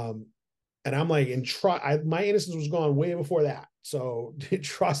know? And I'm like, my innocence was gone way before that. So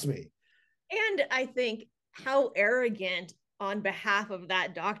trust me. And I think how arrogant on behalf of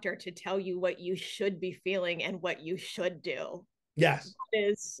that doctor to tell you what you should be feeling and what you should do. Yes. That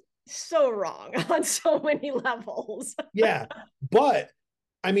is so wrong on so many levels. Yeah. But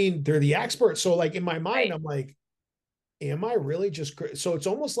I mean, they're the experts. So like in my mind, right. I'm like, am I really just, so it's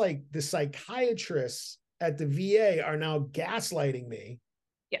almost like the psychiatrists at the VA are now gaslighting me.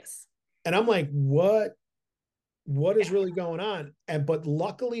 Yes. And I'm like, what is really going on? But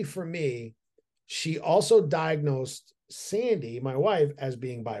luckily for me, she also diagnosed Sandy, my wife, as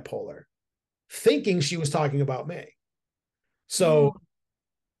being bipolar, thinking she was talking about me. So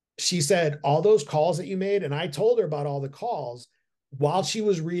she said, all those calls that you made, and I told her about all the calls while she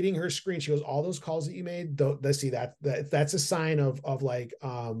was reading her screen. She goes, all those calls that you made, let's see, that's a sign of like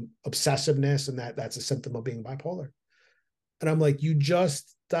obsessiveness, and that's a symptom of being bipolar. And I'm like, you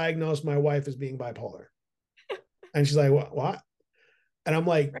just diagnosed my wife as being bipolar. And she's like, what? And I'm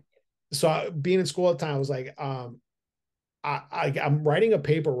like, so being in school at the time, I was like, I'm writing a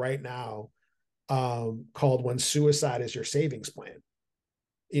paper right now called When Suicide is Your Savings Plan,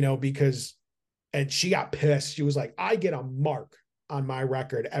 you know, and she got pissed. She was like, I get a mark on my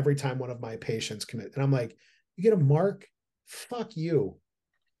record every time one of my patients commit. And I'm like, you get a mark? Fuck you.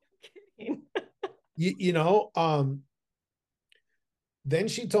 you know, then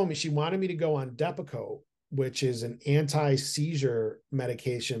she told me she wanted me to go on Depakote, which is an anti-seizure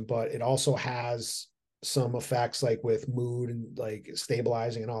medication, but it also has some effects like with mood and like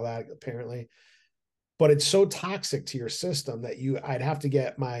stabilizing and all that, apparently. But it's so toxic to your system that I'd have to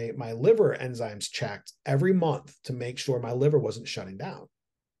get my liver enzymes checked every month to make sure my liver wasn't shutting down.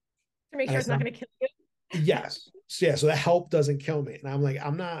 To make sure it's not going to kill you? Yes. Yeah. So the help doesn't kill me. And I'm like,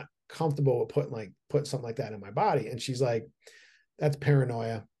 I'm not comfortable with putting something like that in my body. And she's like, that's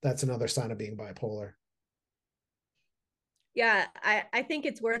paranoia. That's another sign of being bipolar. Yeah, I think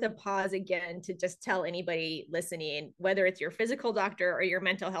it's worth a pause again to just tell anybody listening, whether it's your physical doctor or your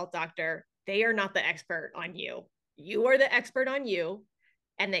mental health doctor, they are not the expert on you. You are the expert on you,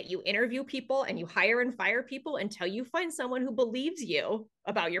 and that you interview people and you hire and fire people until you find someone who believes you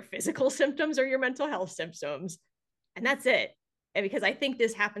about your physical symptoms or your mental health symptoms. And that's it. And because I think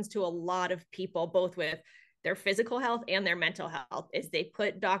this happens to a lot of people, both with their physical health and their mental health, is they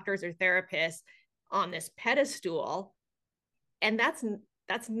put doctors or therapists on this pedestal, and that's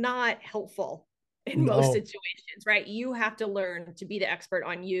not helpful in most No. situations, right? You have to learn to be the expert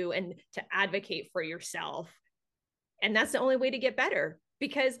on you and to advocate for yourself. And that's the only way to get better,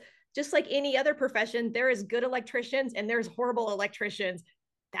 because just like any other profession, there is good electricians and there's horrible electricians.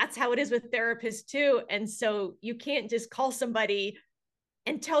 That's how it is with therapists too. And so you can't just call somebody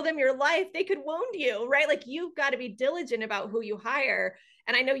and tell them your life. They could wound you, right? Like, you've got to be diligent about who you hire.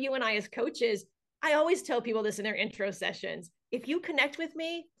 And I know you and I as coaches, I always tell people this in their intro sessions. If you connect with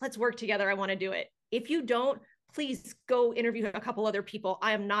me, let's work together. I want to do it. If you don't, please go interview a couple other people.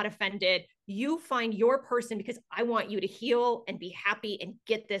 I am not offended. You find your person, because I want you to heal and be happy and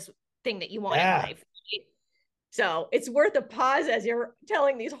get this thing that you want in life. So it's worth a pause as you're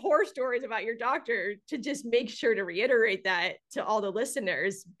telling these horror stories about your doctor to just make sure to reiterate that to all the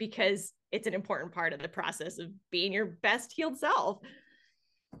listeners, because it's an important part of the process of being your best healed self.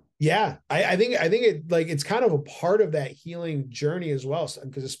 Yeah, I think it, like, it's kind of a part of that healing journey as well.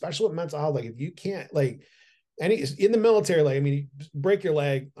 Because especially with mental health, like, if you can't, like, any in the military, like, I mean, you break your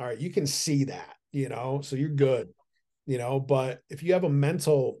leg, all right, you can see that, so you're good, but if you have a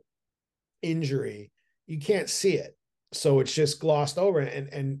mental injury, you can't see it. So it's just glossed over.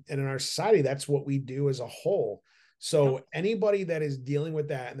 And in our society, that's what we do as a whole. So anybody that is dealing with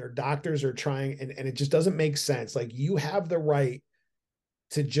that and their doctors are trying, and it just doesn't make sense. Like, you have the right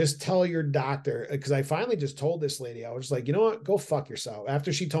to just tell your doctor, because I finally just told this lady, I was just like, you know what, go fuck yourself.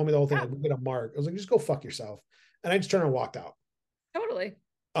 After she told me the whole thing, like, we'll get a mark. I was like, just go fuck yourself. And I just turned and walked out. Totally.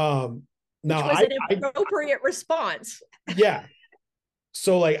 Now, which was an appropriate response. Yeah.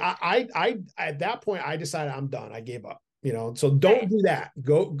 So, like, I at that point, I decided I'm done. I gave up, so don't do that.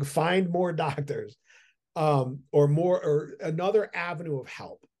 Go find more doctors, or another avenue of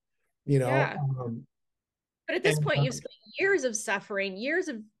help, Yeah. But at this point, you've spent years of suffering, years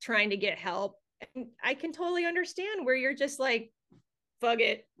of trying to get help. And I can totally understand where you're just like, fuck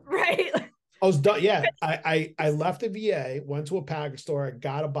it, right? I was done. Yeah. I left the VA, went to a package store, I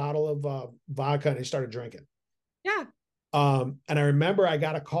got a bottle of vodka, and I started drinking. Yeah. And I remember I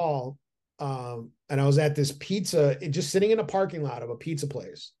got a call, and I was at this just sitting in a parking lot of a pizza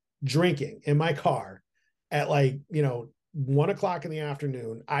place, drinking in my car at, like, 1:00 in the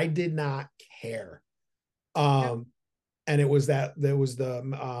afternoon. I did not care. And it was there was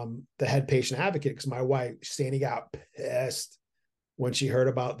the head patient advocate, because my wife, Sandy, got pissed when she heard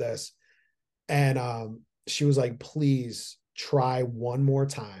about this. And she was like, please try one more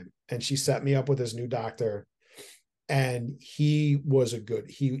time. And she set me up with this new doctor. And he was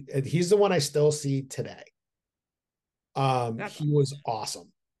he's the one I still see today. He was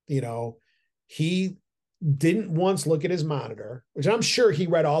awesome. He didn't once look at his monitor, which I'm sure he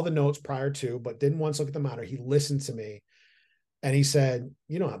read all the notes prior to, but didn't once look at the monitor. He listened to me and he said,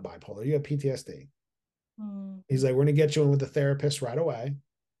 you don't have bipolar, you have PTSD. He's like, we're going to get you in with the therapist right away.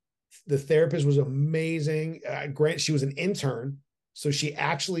 The therapist was amazing. She was an intern, so she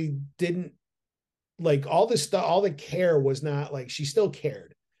actually didn't, like, all this stuff, all the care was not like, she still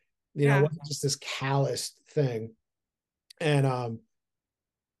cared, it wasn't just this calloused thing.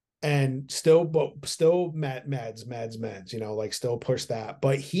 And still meds, like, still push that.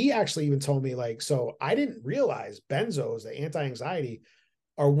 But he actually even told me, like, so I didn't realize benzos, the anti-anxiety,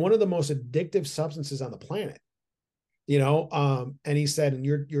 are one of the most addictive substances on the planet. And he said, and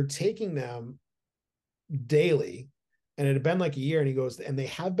you're taking them daily, and it had been like a year, and he goes, and they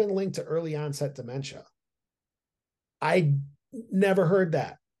have been linked to early onset dementia. I never heard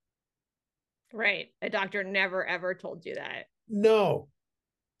that. Right. A doctor never, ever told you that. No.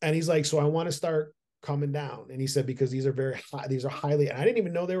 And he's like, so I want to start coming down. And he said, because these are highly, and I didn't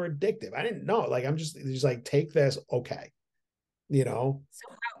even know they were addictive. I didn't know, like, just like, take this. Okay. So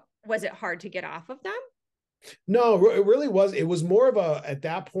how was it hard to get off of them? No, it really was. It was more of at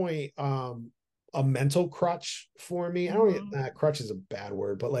that point, a mental crutch for me. I don't, crutch is a bad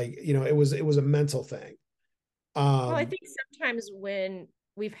word, but, like, it was a mental thing. Well, I think sometimes when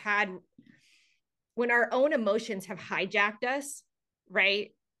our own emotions have hijacked us,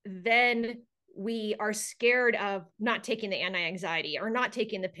 right, then we are scared of not taking the anti-anxiety or not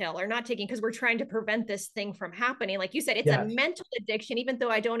taking the pill or not taking, because we're trying to prevent this thing from happening. Like you said, it's a mental addiction, even though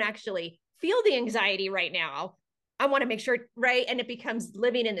I don't actually feel the anxiety right now. I want to make sure, right? And it becomes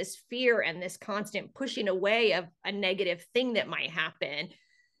living in this fear and this constant pushing away of a negative thing that might happen.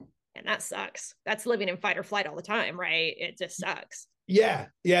 And that sucks. That's living in fight or flight all the time, right? It just sucks. Yeah.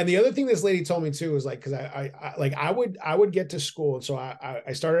 And the other thing this lady told me too was like, because I would get to school. And so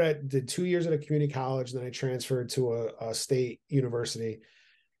I did 2 years at a community college, and then I transferred to a state university,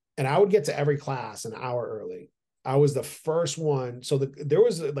 and I would get to every class an hour early. I was the first one. So there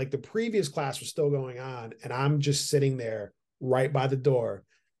was like the previous class was still going on, and I'm just sitting there right by the door.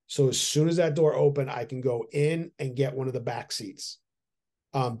 So as soon as that door opened, I can go in and get one of the back seats.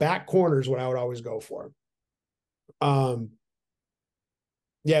 Back corner is what I would always go for.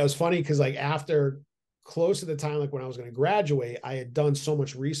 Yeah, it was funny because like after close to the time, like when I was going to graduate, I had done so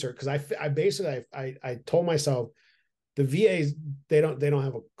much research because I basically I told myself the VAs, they don't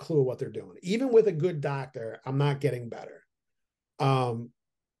have a clue what they're doing. Even with a good doctor, I'm not getting better. I'm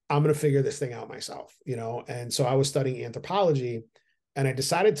going to figure this thing out myself, you know? And so I was studying anthropology, and I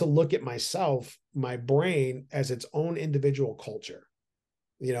decided to look at myself, my brain, as its own individual culture.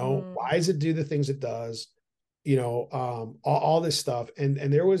 You know, why does it do the things it does? You know, all this stuff. And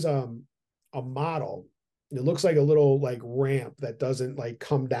there was a model. It looks like a little like ramp that doesn't like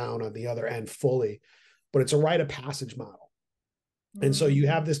come down on the other end fully, but it's a rite of passage model. And so you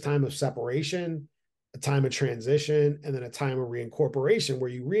have this time of separation, a time of transition, and then a time of reincorporation where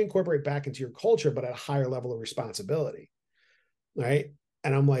you reincorporate back into your culture, but at a higher level of responsibility. Right.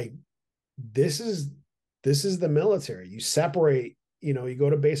 And I'm like, this is the military. You separate, you know, you go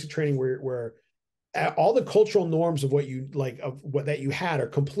to basic training where all the cultural norms of what you like, of what that you had, are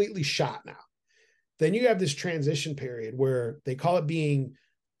completely shot now. Then you have this transition period where they call it being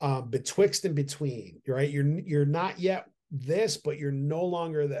betwixt and between, right? You're not yet this, but you're no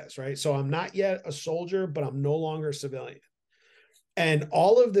longer this, right? So I'm not yet a soldier, but I'm no longer a civilian. And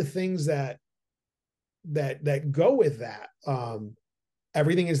all of the things that go with that,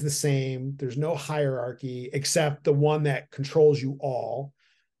 everything is the same. There's no hierarchy except the one that controls you all,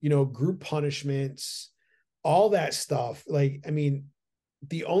 you know, group punishments, all that stuff. Like, I mean,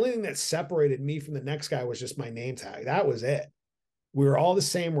 the only thing that separated me from the next guy was just my name tag. That was it. We were all the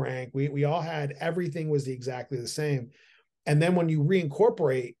same rank. We all had, everything was exactly the same. And then when you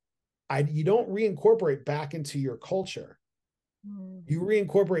reincorporate, you don't reincorporate back into your culture. You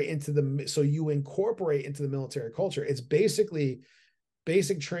reincorporate you incorporate into the military culture. It's basically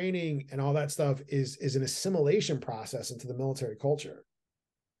basic training and all that stuff is an assimilation process into the military culture.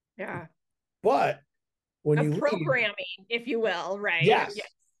 Yeah. But when you programming, if you will, right? Yes.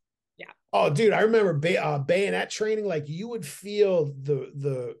 Yeah. Oh, dude, I remember bayonet training. Like you would feel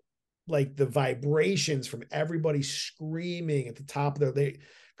the vibrations from everybody screaming at the top of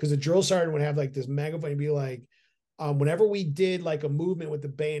because the drill sergeant would have like this megaphone and be like, whenever we did like a movement with the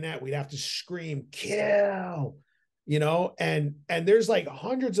bayonet, we'd have to scream, kill, you know, and there's like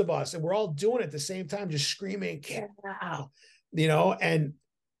hundreds of us and we're all doing it at the same time, just screaming, kill, you know, and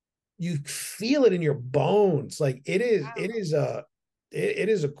you feel it in your bones. Like it is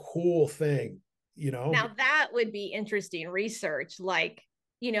a cool thing, you know. Now that would be interesting research. Like,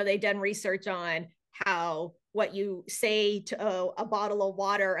 you know, they've done research on how what you say to a bottle of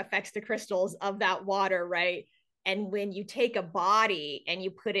water affects the crystals of that water, right? And when you take a body and you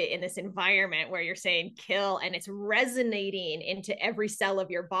put it in this environment where you're saying kill, and it's resonating into every cell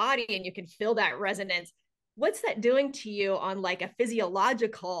of your body, and you can feel that resonance, what's that doing to you on like a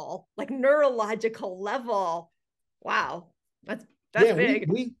physiological, like neurological level? Wow. That's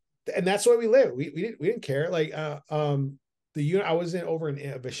big. We and that's why we live. We didn't care. Like the unit I was over in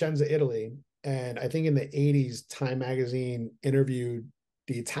Vicenza, Italy, and I think in the 80s, Time magazine interviewed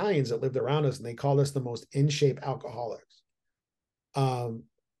the Italians that lived around us, and they called us the most in shape alcoholics.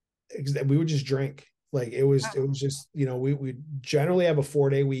 We would just drink. Like it was just, you know, we generally have a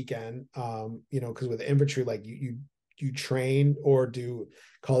 4-day weekend, you know, because with infantry, like you train or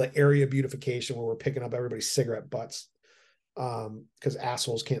call it area beautification, where we're picking up everybody's cigarette butts, because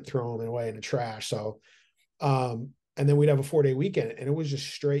assholes can't throw them away in the trash. So, and then we'd have a 4-day weekend, and it was just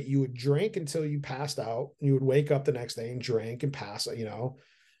straight. You would drink until you passed out, and you would wake up the next day and drink and pass, you know,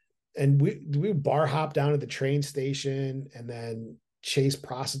 and we would bar hop down to the train station and then chase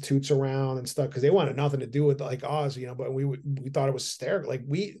prostitutes around and stuff, because they wanted nothing to do with like us, you know, but we thought it was hysterical. Like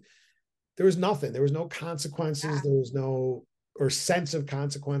there was nothing, there was no consequences, there was no or sense of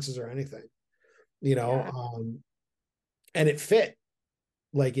consequences or anything, you know. And it fit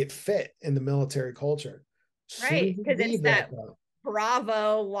in the military culture, right? Because it's that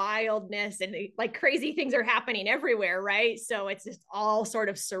Bravo wildness and like crazy things are happening everywhere, right? So it's just all sort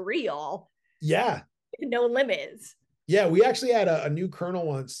of surreal. Yeah. No limits. Yeah, we actually had a new colonel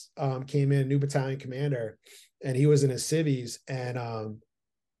once came in, new battalion commander, and he was in his civvies, and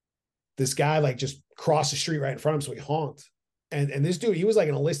this guy like just crossed the street right in front of him, so he honked. And this dude, he was like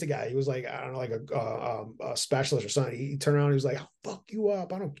an enlisted guy. He was like, I don't know, like a specialist or something. He turned around, and he was like, I'll fuck you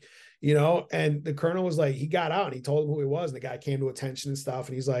up. I don't, and the colonel was like, he got out and he told him who he was, and the guy came to attention and stuff.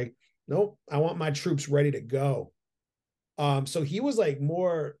 And he's like, nope, I want my troops ready to go. So he was like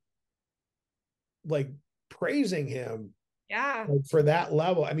more like praising him, yeah, like, for that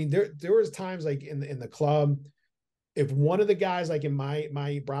level. I mean, there was times like in the club, if one of the guys like in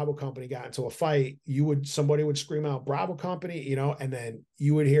my Bravo company got into a fight, somebody would scream out Bravo company, and then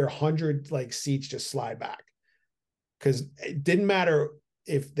you would hear 100 like seats just slide back, because it didn't matter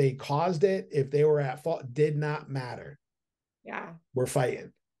if they caused it, if they were at fault, did not matter. Yeah, we're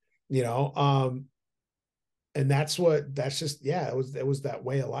fighting, and that's just, yeah, it was that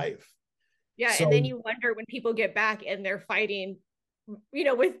way of life. Yeah. So, And then you wonder when people get back and they're fighting,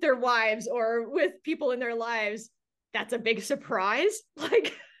 with their wives or with people in their lives, that's a big surprise.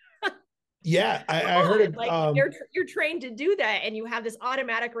 Like, yeah, I heard it. Like you're trained to do that, and you have this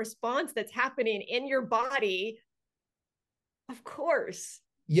automatic response that's happening in your body. Of course.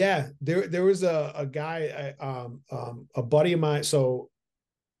 Yeah, there was a guy, a buddy of mine. So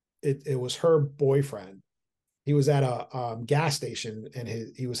it was her boyfriend. He was at a gas station, and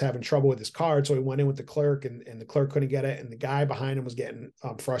he was having trouble with his card. So he went in with the clerk, and the clerk couldn't get it. And the guy behind him was getting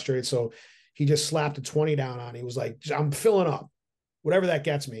frustrated. So he just slapped a 20 down on. He was like, I'm filling up, whatever that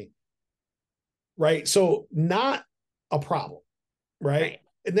gets me. Right. So not a problem. Right.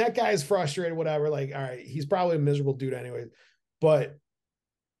 And that guy is frustrated, whatever. Like, all right, he's probably a miserable dude anyway. But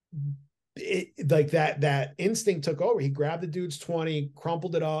it like that instinct took over. He grabbed the dude's 20,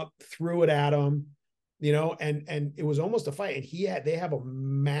 crumpled it up, threw it at him, and it was almost a fight. And they have a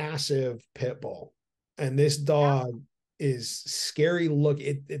massive pit bull, and this dog is scary look.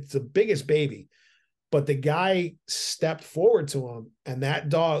 It's the biggest baby, but the guy stepped forward to him, and that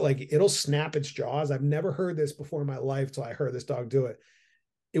dog, like, it'll snap its jaws. I've never heard this before in my life till I heard this dog do it.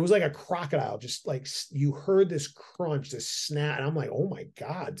 It was like a crocodile, just like you heard this crunch, this snap, and I'm like, oh my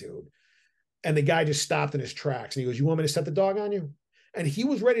God, dude. And the guy just stopped in his tracks, and he goes, you want me to set the dog on you? And he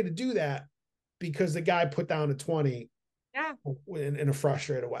was ready to do that because the guy put down a 20 in a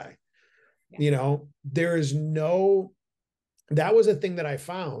frustrated way. Yeah. There is that was a thing that I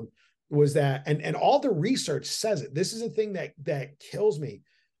found, was that, and all the research says it. This is a thing that kills me.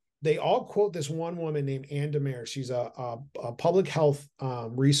 They all quote this one woman named Ann Demare. She's a public health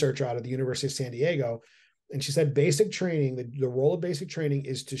researcher out of the University of San Diego. And she said basic training, the role of basic training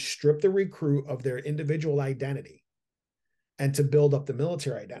is to strip the recruit of their individual identity and to build up the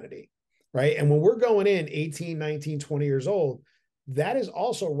military identity, right? And when we're going in 18, 19, 20 years old, that is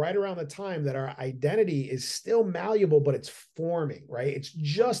also right around the time that our identity is still malleable, but it's forming, right? It's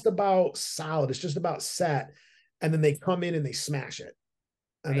just about solid. It's just about set. And then they come in and they smash it.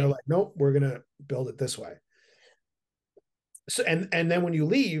 And they're like, nope, we're going to build it this way. So, and then when you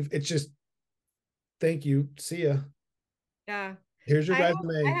leave, it's just, thank you, see ya. Yeah. Here's your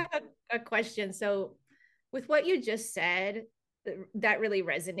resume. I have a question. So with what you just said, that really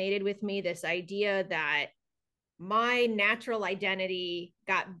resonated with me, this idea that my natural identity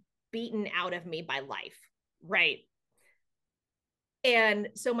got beaten out of me by life, right? And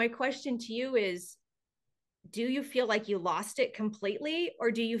so my question to you is, do you feel like you lost it completely, or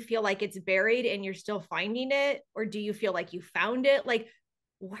do you feel like it's buried and you're still finding it, or do you feel like you found it? Like,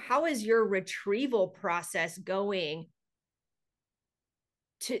 how is your retrieval process going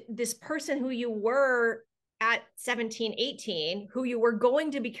to this person who you were at 17, 18, who you were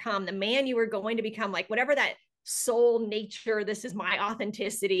going to become, the man you were going to become, like whatever that soul nature, this is my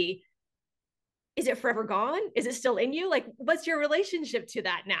authenticity, is it forever gone? Is it still in you? Like, what's your relationship to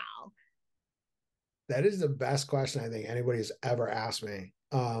that now? That is the best question I think anybody's ever asked me.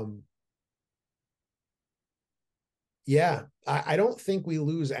 Yeah, I don't think we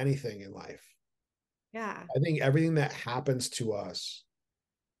lose anything in life. Yeah. I think everything that happens to us,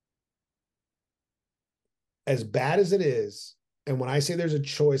 as bad as it is, and when I say there's a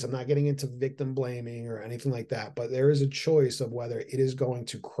choice, I'm not getting into victim blaming or anything like that, but there is a choice of whether it is going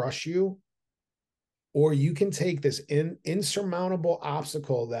to crush you, or you can take this insurmountable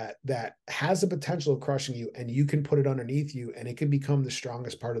obstacle that has the potential of crushing you, and you can put it underneath you, and it can become the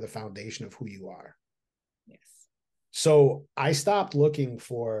strongest part of the foundation of who you are. Yes. So I stopped looking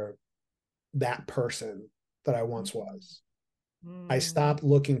for that person that I once was. I stopped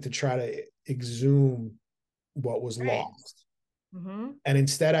looking to try to exhume what was lost. Mm-hmm. And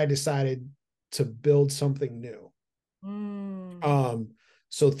instead I decided to build something new.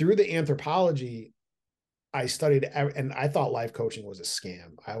 So through the anthropology, I studied, and I thought life coaching was a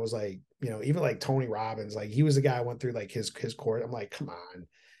scam. I was like, even like Tony Robbins, like he was the guy I went through like his course. I'm like, come on.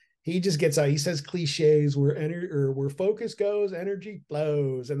 He just gets out, he says cliches where focus goes, energy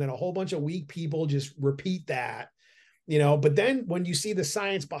flows. And then a whole bunch of weak people just repeat that, but then when you see the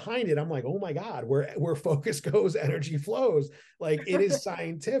science behind it, I'm like, oh my God, where focus goes, energy flows. Like it is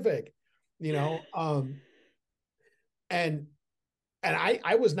scientific, and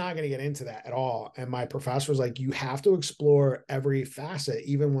I was not going to get into that at all. And my professor was like, you have to explore every facet,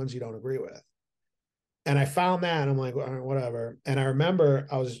 even ones you don't agree with. And I found that, and I'm like, well, whatever. And I remember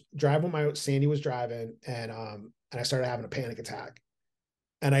I was driving Sandy was driving, and I started having a panic attack.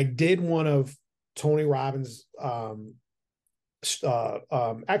 And I did one of Tony Robbins'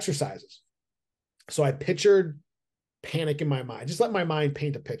 exercises. So I pictured panic in my mind, just let my mind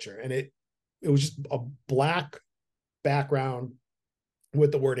paint a picture. And it was just a black background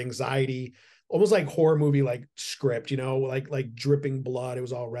with the word anxiety, almost like horror movie, like script, like dripping blood. It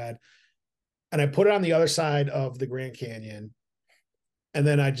was all red. And I put it on the other side of the Grand Canyon. And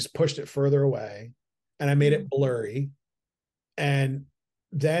then I just pushed it further away and I made it blurry. And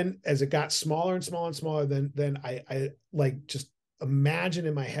then as it got smaller and smaller and smaller, then I like just imagine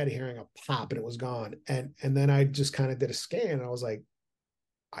in my head hearing a pop and it was gone. And then I just kind of did a scan and I was like,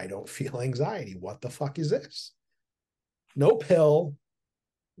 I don't feel anxiety. What the fuck is this? No pill,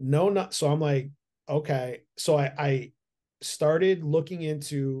 no, not. So I'm like, okay. So I started looking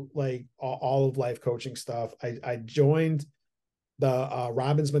into like all of life coaching stuff. I joined the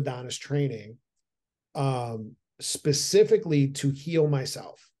Robbins Madonna's training specifically to heal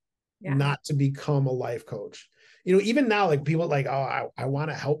myself, not to become a life coach. Even now, like people like, oh, I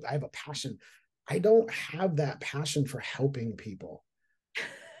want to help. I have a passion. I don't have that passion for helping people.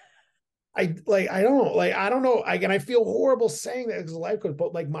 I don't know. And I feel horrible saying that as a life coach,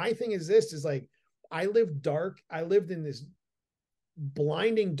 but like my thing is this is like, I lived in this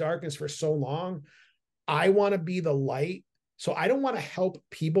blinding darkness for so long. I want to be the light. So I don't want to help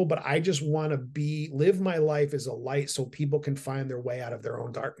people, but I just want to live my life as a light so people can find their way out of their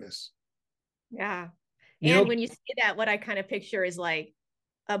own darkness. Yeah. And when you say that, what I kind of picture is like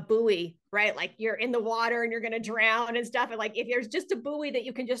a buoy, right? Like you're in the water and you're going to drown and stuff. And like, if there's just a buoy that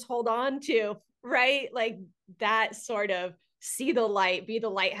you can just hold on to, right? Like that sort of see the light, be the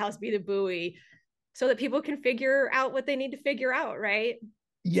lighthouse, be the buoy so that people can figure out what they need to figure out. Right.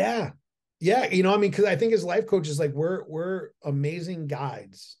 Yeah. Yeah. Cause I think as life coaches, like we're amazing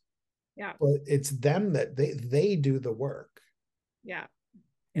guides. Yeah. But it's them that they do the work. Yeah.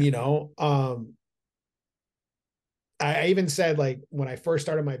 I even said, like, when I first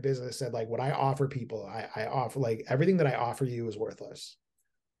started my business, I said, like, what I offer people, I offer, like, everything that I offer you is worthless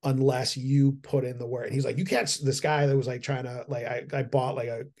unless you put in the work. And he's like, you can't, this guy that was like trying to, like, I bought like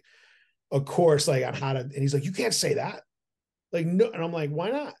a course, like on how to, and he's like, you can't say that. Like, no. And I'm like,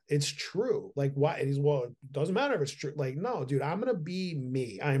 why not? It's true. Like, why? And he's, well, it doesn't matter if it's true. Like, no, dude, I'm going to be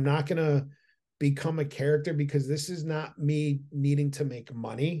me. I'm not going to become a character because this is not me needing to make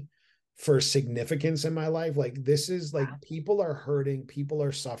money for significance in my life. Like, this is like, people are hurting, people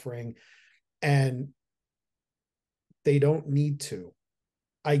are suffering, and they don't need to.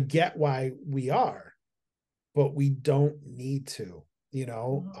 I get why we are, but we don't need to,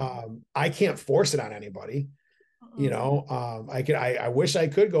 I can't force it on anybody. I wish I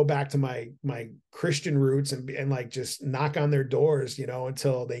could go back to my Christian roots and like just knock on their doors,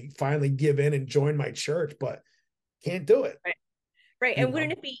 until they finally give in and join my church, but can't do it. Right. And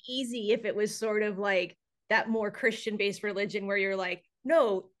wouldn't it be easy if it was sort of like that more Christian based religion where you're like,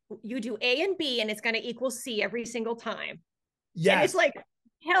 no, you do A and B and it's going to equal C every single time. Yes. And it's like,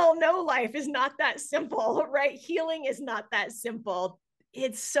 hell no, life is not that simple, right? Healing is not that simple.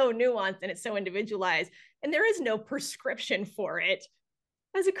 It's so nuanced and it's so individualized. And there is no prescription for it.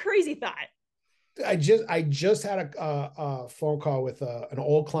 That's a crazy thought. I just had a phone call with an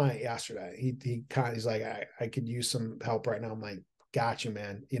old client yesterday. He's like, I could use some help right now. I'm like, got you,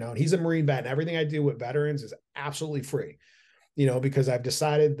 man. And he's a Marine vet, and everything I do with veterans is absolutely free, because I've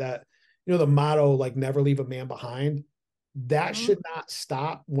decided that, the motto, like, never leave a man behind, that should not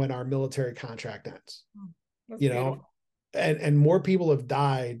stop when our military contract ends. That's beautiful. And more people have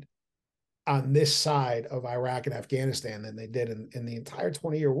died on this side of Iraq and Afghanistan than they did in the entire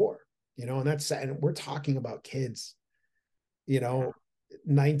 20-year war, and that's, and we're talking about kids,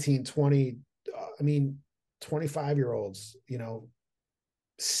 19, 20, 25-year-olds,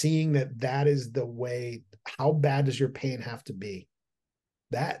 seeing that is the way. How bad does your pain have to be?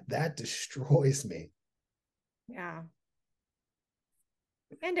 That destroys me. Yeah.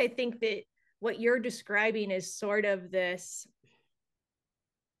 And I think that what you're describing is sort of this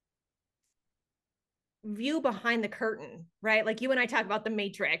view behind the curtain, right? Like you and I talk about the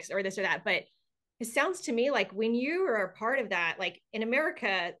Matrix or this or that, but it sounds to me like when you are a part of that, like in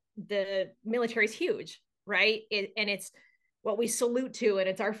America, the military is huge, right? And it's what we salute to, and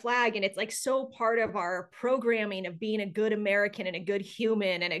it's our flag, and it's like so part of our programming of being a good American and a good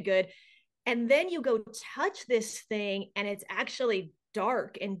human and a good, and then you go touch this thing and it's actually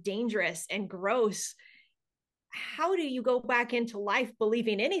dark and dangerous and gross. How do you go back into life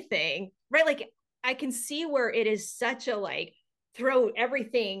believing anything, right? Like I can see where it is such a like throw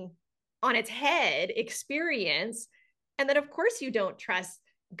everything on its head experience. And then of course you don't trust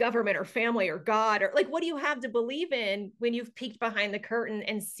government or family or God, or like what do you have to believe in when you've peeked behind the curtain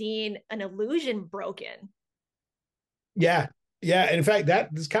and seen an illusion broken? Yeah. Yeah. And in fact, that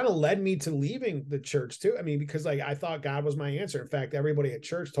this kind of led me to leaving the church too. I mean, because like I thought God was my answer. In fact, everybody at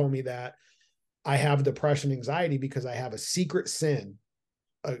church told me that I have depression, anxiety because I have a secret sin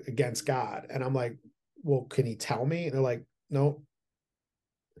against God. And I'm like, well, can he tell me? And they're like, no.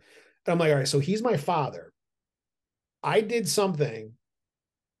 And I'm like, all right, so he's my father. I did something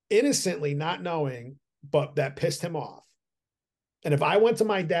innocently, not knowing, but that pissed him off. And if I went to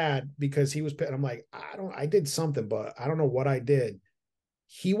my dad because he was, I'm like, I did something, but I don't know what I did.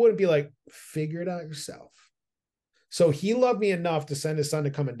 He wouldn't be like, figure it out yourself. So he loved me enough to send his son to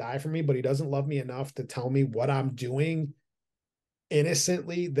come and die for me, but he doesn't love me enough to tell me what I'm doing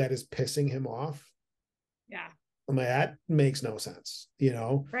innocently that is pissing him off. Yeah. I'm like, that makes no sense, you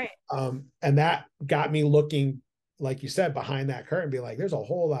know? Right. And that got me looking, like you said, behind that curtain, be like, there's a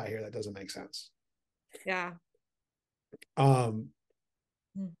whole lot here that doesn't make sense. Yeah. But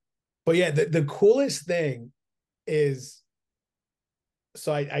yeah, the coolest thing is,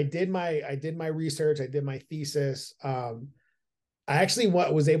 so I did my research, I did my thesis. I actually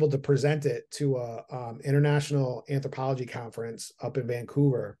was able to present it to a international anthropology conference up in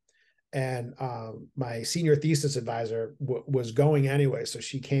Vancouver, and my senior thesis advisor was going anyway, so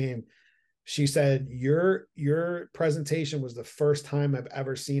she came. She said, your presentation was the first time I've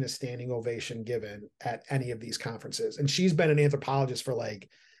ever seen a standing ovation given at any of these conferences. And she's been an anthropologist for like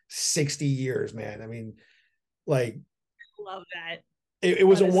 60 years, man. I mean, like, love that. It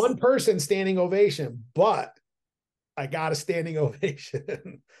was a one person standing ovation, but I got a standing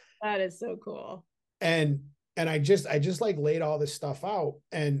ovation. That is so cool. And I just like laid all this stuff out,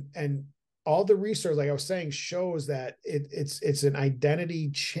 and all the research, like I was saying, shows that it's an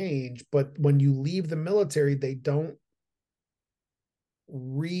identity change. But when you leave the military, they don't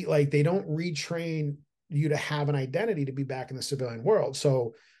retrain you to have an identity to be back in the civilian world.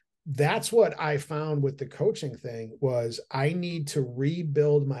 So that's what I found with the coaching thing, was I need to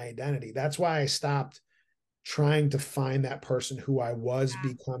rebuild my identity. That's why I stopped trying to find that person who I was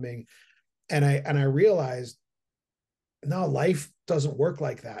becoming. And I realized, no, life doesn't work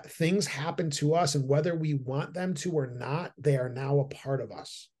like that. Things happen to us, and whether we want them to or not, they are now a part of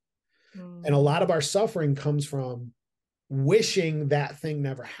us. And a lot of our suffering comes from wishing that thing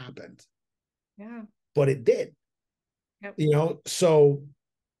never happened. Yeah. But it did. Yep. You know, so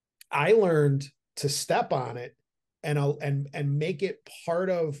I learned to step on it and make it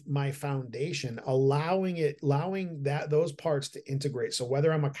part of my foundation, allowing those parts to integrate. So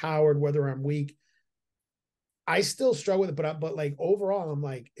whether I'm a coward, whether I'm weak, I still struggle with it, but like overall, I'm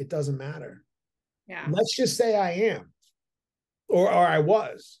like, it doesn't matter. Yeah. Let's just say I am, or I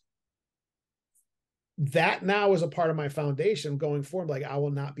was. That now is a part of my foundation going forward. Like, I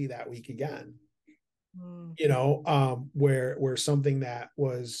will not be that weak again. You know, where something that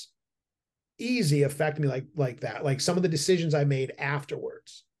was easy affect me like that. Like some of the decisions I made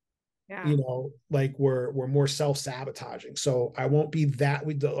afterwards, you know, like were more self-sabotaging. So I won't be that,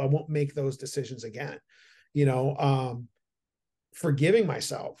 I won't make those decisions again. You know, forgiving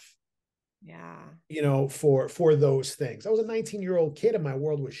myself, you know, for those things. I was a 19-year-old kid and my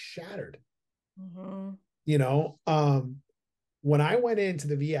world was shattered. You know, when I went into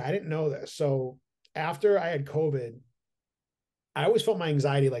the VA, I didn't know this. So after I had COVID, I always felt my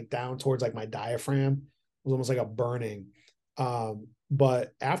anxiety like down towards like my diaphragm. It was almost like a burning.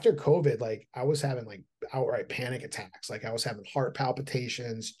 But after COVID, like I was having like outright panic attacks. Like I was having heart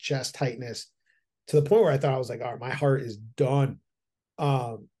palpitations, chest tightness, to the point where I thought I was like, all right, my heart is done.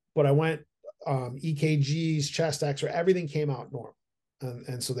 But I went EKGs, chest X-ray, everything came out normal.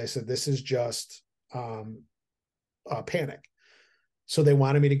 And so they said, this is just panic. So they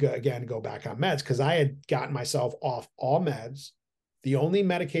wanted me to go back on meds, because I had gotten myself off all meds. The only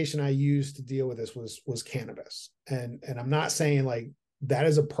medication I used to deal with this was cannabis. And I'm not saying like that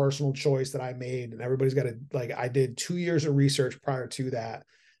is a personal choice that I made, and everybody's got to, like, I did 2 years of research prior to that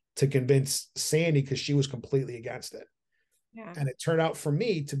to convince Sandy, because she was completely against it. Yeah. And it turned out for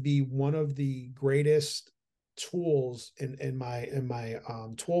me to be one of the greatest tools in my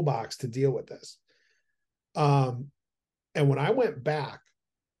toolbox to deal with this. And when I went back,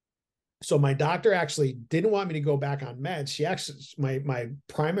 so my doctor actually didn't want me to go back on meds. She actually, my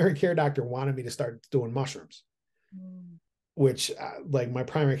primary care doctor wanted me to start doing mushrooms, which like my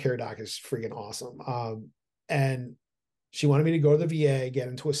primary care doc is freaking awesome. And she wanted me to go to the VA, get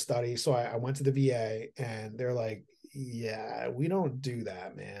into a study. So I went to the VA, and they're like, yeah, we don't do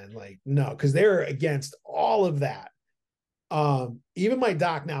that, man. Like, no, because they're against all of that. Even my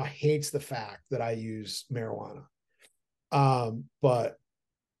doc now hates the fact that I use marijuana. But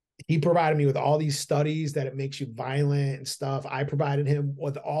he provided me with all these studies that it makes you violent and stuff. I provided him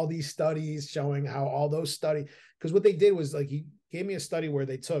with all these studies showing how all those studies, because what they did was, like, he gave me a study where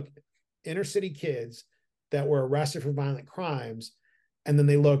they took inner city kids that were arrested for violent crimes, and then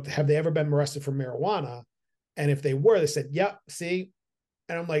they looked, have they ever been arrested for marijuana? And if they were, they said, yep, see.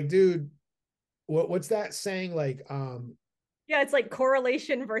 And I'm like, dude, what's that saying? Like, yeah, it's like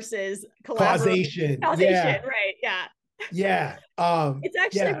correlation versus causation. Yeah. Right. Yeah. Yeah. It's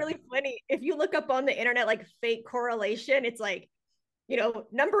actually really funny. If you look up on the internet, like fake correlation, it's like,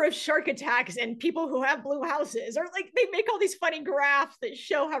 number of shark attacks and people who have blue houses, or like they make all these funny graphs that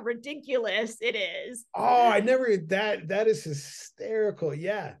show how ridiculous it is. Oh, I never, that is hysterical.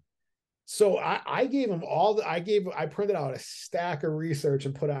 Yeah. So I gave him I printed out a stack of research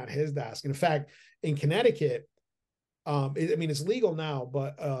and put it on his desk. And in fact, in Connecticut, I mean, it's legal now,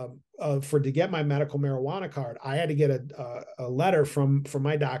 but to get my medical marijuana card, I had to get a letter from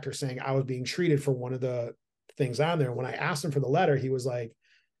my doctor saying I was being treated for one of the things on there. When I asked him for the letter, he was like,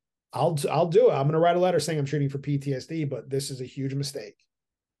 I'll do it. I'm going to write a letter saying I'm treating for PTSD, but this is a huge mistake.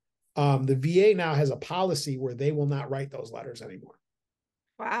 The VA now has a policy where they will not write those letters anymore.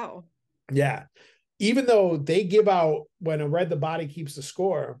 Wow. Yeah. Even though they give out, when I read The Body Keeps the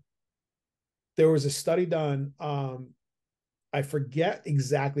Score, there was a study done. I forget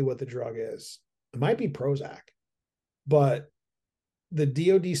exactly what the drug is. It might be Prozac, but the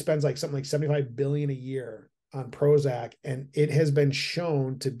DOD spends like something like 75 billion a year on Prozac, and it has been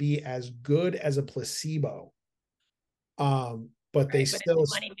shown to be as good as a placebo. But they still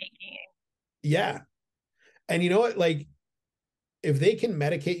money making. Yeah. And you know what? Like, if they can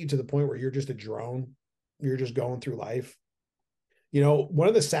medicate you to the point where you're just a drone, you're just going through life. One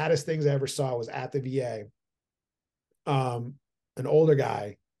of the saddest things I ever saw was at the VA. An older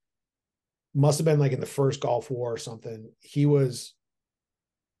guy, must have been like in the first Gulf War or something. He was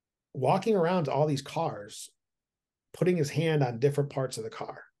walking around to all these cars, putting his hand on different parts of the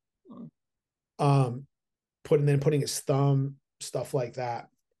car. Putting his thumb, stuff like that.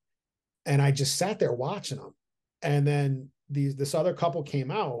 And I just sat there watching him. And then this other couple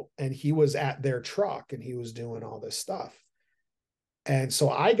came out, and he was at their truck, and he was doing all this stuff. And so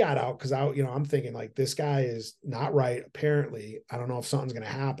I got out because I'm thinking, like, this guy is not right. Apparently, I don't know if something's going to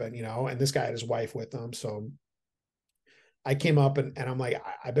happen, and this guy had his wife with him. So I came up and I'm like,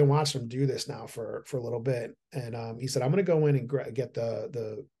 I've been watching him do this now for a little bit. And he said, I'm going to go in and get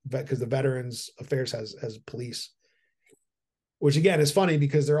the vet, because the Veterans Affairs has police, which again is funny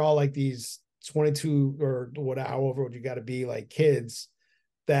because they're all like these 22 or whatever, however old you got to be, like kids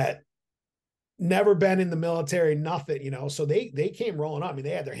that never been in the military, nothing, so they came rolling up. I mean,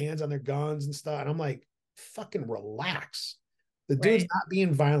 they had their hands on their guns and stuff. And I'm like, fucking relax. The dude's not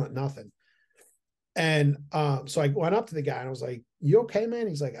being violent, nothing. And so I went up to the guy and I was like, you okay, man?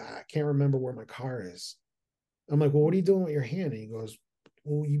 He's like, I can't remember where my car is. I'm like, well, what are you doing with your hand? And he goes,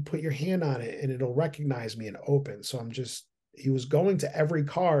 well, you put your hand on it and it'll recognize me and open. So he was going to every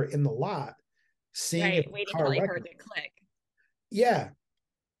car in the lot, seeing if waiting until he heard the click. Yeah.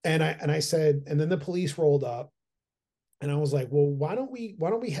 And I said, and then the police rolled up, and I was like, well, why don't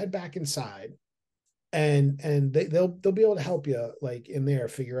we head back inside, and they'll be able to help you, like, in there,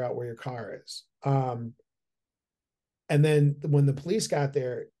 figure out where your car is. And then when the police got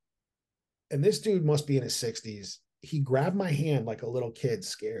there, and this dude must be in his 60s, he grabbed my hand like a little kid,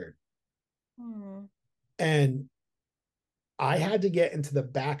 scared. And I had to get into the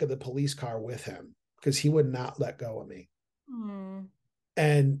back of the police car with him because he would not let go of me.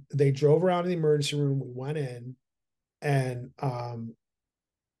 And they drove around in the emergency room. We went in, and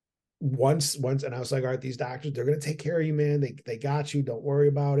once, and I was like, all right, these doctors, they're going to take care of you, man. They got you. Don't worry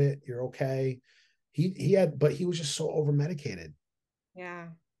about it. You're okay. But he was just so over medicated. Yeah.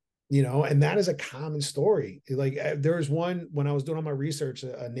 And that is a common story. Like, there was one, when I was doing all my research,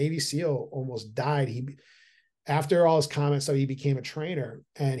 a Navy SEAL almost died. after all his comments, so he became a trainer,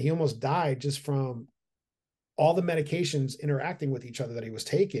 and he almost died just from all the medications interacting with each other that he was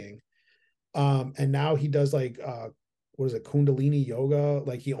taking. And now he does like what is it, Kundalini yoga?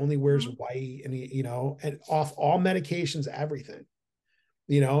 Like he only wears white, and he, and off all medications, everything,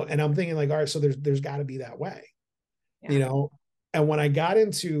 and I'm thinking like, all right, so there's got to be that way, and when I got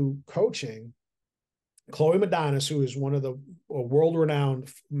into coaching, Chloe Madonis, who is one of the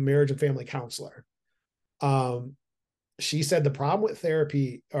world-renowned marriage and family counselor, she said the problem with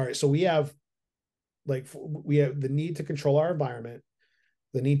therapy, all right, so we have the need to control our environment,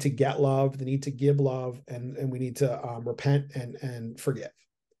 the need to get love, the need to give love, and we need to repent and forgive.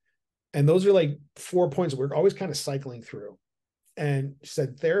 And those are like 4 points that we're always kind of cycling through. And she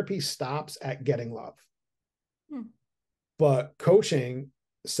said therapy stops at getting love. But coaching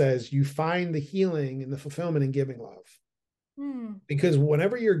says you find the healing and the fulfillment in giving love. Because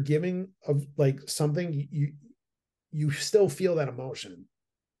whenever you're giving of like something, you still feel that emotion.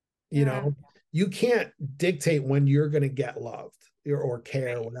 You can't dictate when you're going to get loved or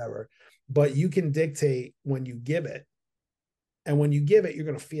care or whatever, but you can dictate when you give it. And when you give it, you're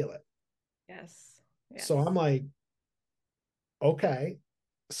going to feel it. Yes. So I'm like, okay.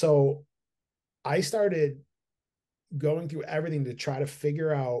 So I started going through everything to try to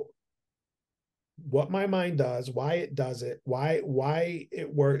figure out what my mind does, why it does it, why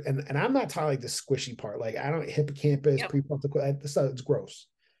it works. And I'm not talking like the squishy part. Like I don't hippocampus, prefrontal, this stuff, it's gross.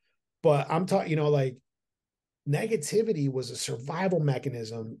 But I'm talking, like negativity was a survival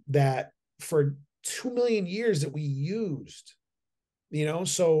mechanism that for 2 million years that we used,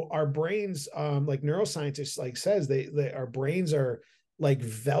 so our brains, like neuroscientists like says, our brains are like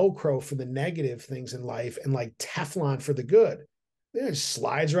Velcro for the negative things in life and like Teflon for the good. It just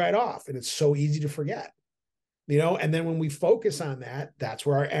slides right off, and it's so easy to forget, and then when we focus on that, that's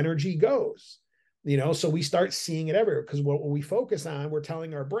where our energy goes, so we start seeing it everywhere, because what we focus on, we're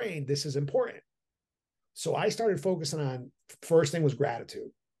telling our brain this is important. So I started focusing on, first thing was gratitude.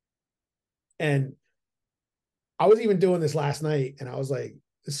 And I was even doing this last night, and I was like,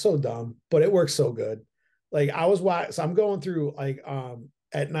 it's so dumb, but it works so good. Like so I'm going through like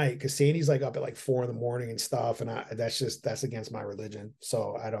at night, because Sandy's like up at like 4 a.m. and stuff, and that's against my religion.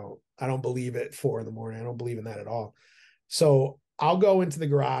 So I don't believe it 4 a.m. I don't believe in that at all. So I'll go into the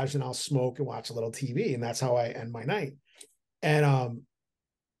garage and I'll smoke and watch a little TV, and that's how I end my night. And I'm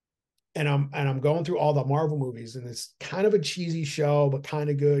going through all the Marvel movies, and it's kind of a cheesy show, but kind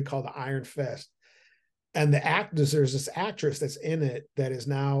of good, called The Iron Fist. And there's this actress that's in it that is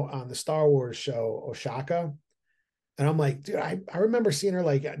now on the Star Wars show, Oshaka. And I'm like, dude, I remember seeing her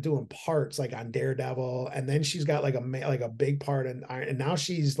like doing parts like on Daredevil, and then she's got like a big part in Iron, and now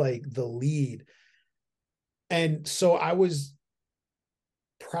she's like the lead. And so I was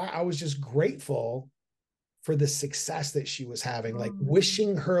just grateful for the success that she was having, like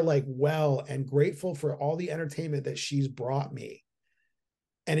wishing her like well, and grateful for all the entertainment that she's brought me.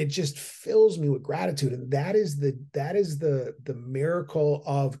 And it just fills me with gratitude. And that is the miracle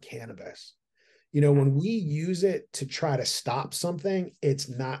of cannabis. When we use it to try to stop something, it's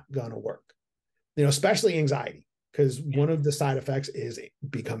not going to work, especially anxiety, because one of the side effects is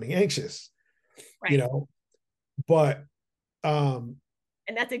becoming anxious, but, and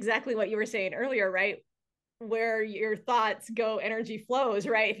that's exactly what you were saying earlier, right? Where your thoughts go, energy flows,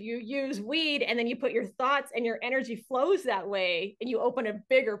 right? If you use weed and then you put your thoughts and your energy flows that way, and you open a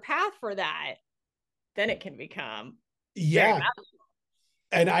bigger path for that, then it can become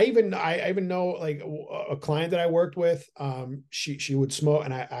And I even know like a client that I worked with, she would smoke,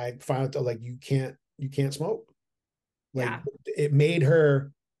 and I found out like you can't smoke. Like it made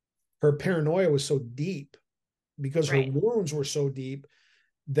her paranoia was so deep, because her wounds were so deep,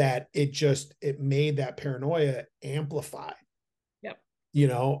 that it made that paranoia amplified.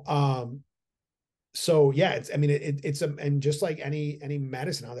 So yeah, and just like any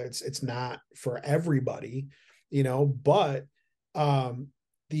medicine out there, it's not for everybody, but I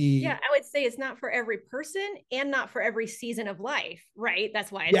would say it's not for every person and not for every season of life, right?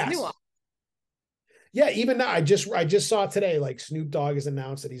 That's why it's nuanced. Yeah, even now, I just saw today, like Snoop Dogg has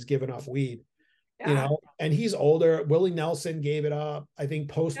announced that he's given up weed. And he's older. Willie Nelson gave it up. I think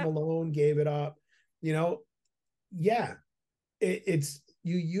Post Malone gave it up. It's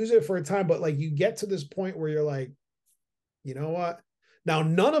you use it for a time, but like you get to this point where you're like, you know what? Now,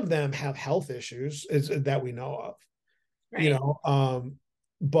 none of them have health issues that we know of,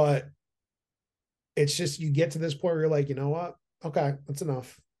 but it's just, you get to this point where you're like, you know what? Okay, that's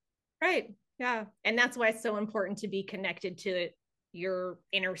enough. Right. Yeah. And that's why it's so important to be connected to your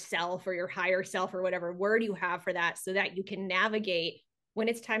inner self or your higher self or whatever word you have for that, so that you can navigate when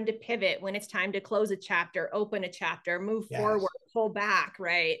it's time to pivot, when it's time to close a chapter, open a chapter, move forward, pull back,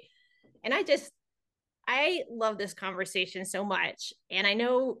 right? And I love this conversation so much. And I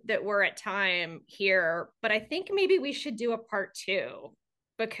know that we're at time here, but I think maybe we should do a part 2,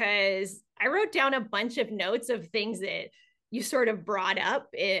 because I wrote down a bunch of notes of things that you sort of brought up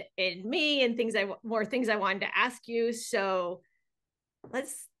in me, and more things I wanted to ask you. So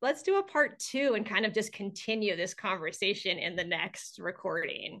let's do a part 2 and kind of just continue this conversation in the next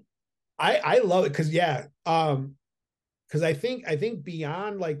recording. I love it because because I think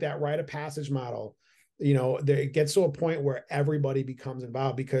beyond like that rite of passage model, it gets to a point where everybody becomes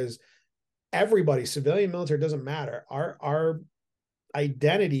involved, because everybody, civilian, military, doesn't matter. Our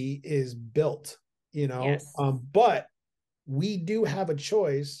identity is built, Yes. But we do have a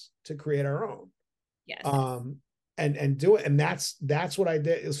choice to create our own. Yes. And do it. And that's what I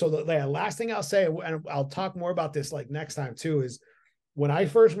did. So the last thing I'll say, and I'll talk more about this like next time too, is when I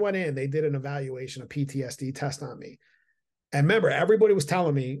first went in, they did an evaluation, a PTSD test on me. And remember, everybody was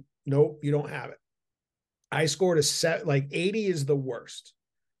telling me, nope, you don't have it. I scored a set, like 80 is the worst.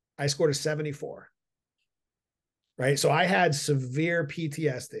 I scored a 74. Right. So I had severe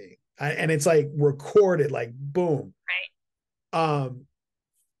PTSD, and it's like recorded, like boom. Right.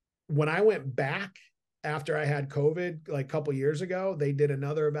 When I went back after I had COVID, like a couple years ago, they did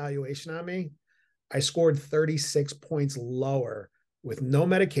another evaluation on me. I scored 36 points lower with no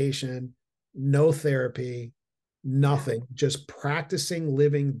medication, no therapy, nothing, just practicing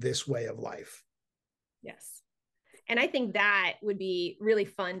living this way of life. Yes. And I think that would be really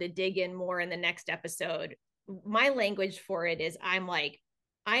fun to dig in more in the next episode. My language for it is I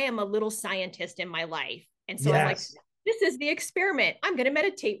am a little scientist in my life. And so I'm like, this is the experiment. I'm going to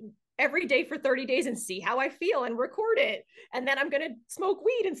meditate every day for 30 days and see how I feel and record it. And then I'm going to smoke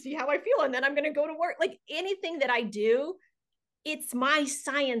weed and see how I feel. And then I'm going to go to work. Like anything that I do, it's my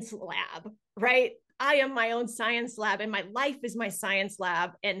science lab, right? I am my own science lab, and my life is my science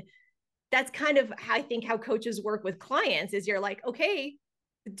lab. And that's kind of how I think how coaches work with clients is you're like, okay,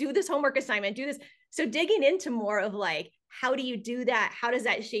 do this homework assignment, do this. So digging into more of like, how do you do that? How does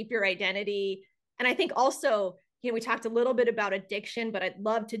that shape your identity? And I think also, we talked a little bit about addiction, but I'd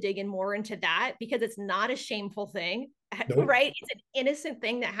love to dig in more into that, because it's not a shameful thing, nope. Right? It's an innocent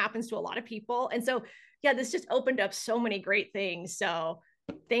thing that happens to a lot of people. And so, this just opened up so many great things. So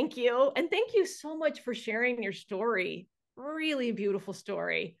thank you. And thank you so much for sharing your story. Really beautiful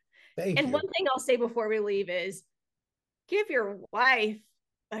story. Thank you. One thing I'll say before we leave is give your wife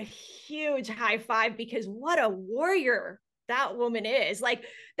a huge high five, because what a warrior that woman is. Like,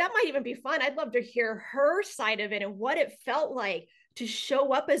 that might even be fun. I'd love to hear her side of it and what it felt like to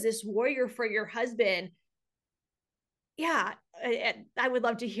show up as this warrior for your husband. Yeah, I would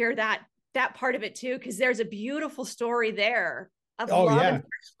love to hear that part of it too, because there's a beautiful story there of love and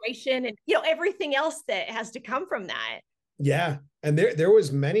frustration and everything else that has to come from that. Yeah. And there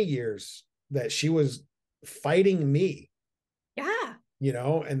was many years that she was fighting me. Yeah.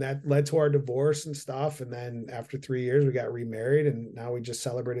 And that led to our divorce and stuff. And then after 3 years, we got remarried, and now we just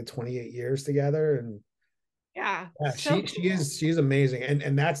celebrated 28 years together. And so she is amazing.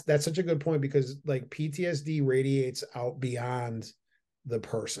 And that's such a good point, because like PTSD radiates out beyond the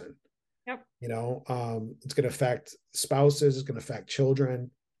person. Yep. It's going to affect spouses. It's going to affect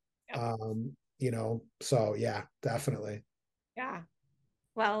children. Yep. So yeah, definitely. Yeah.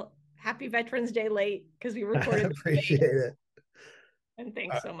 Well, happy Veterans Day late, because we recorded. I appreciate it. And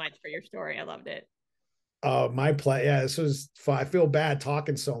thanks so much for your story. I loved it. My play. Yeah, this was fun. I feel bad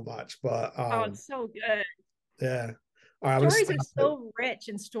talking so much, but it's so good. Yeah. All right, stories are so rich,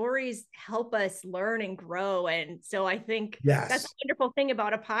 and stories help us learn and grow. And so I think that's a wonderful thing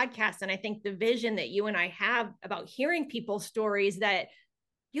about a podcast. And I think the vision that you and I have about hearing people's stories, that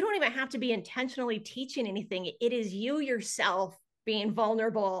you don't even have to be intentionally teaching anything. It is you yourself being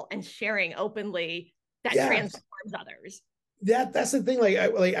vulnerable and sharing openly that transforms others. That's the thing.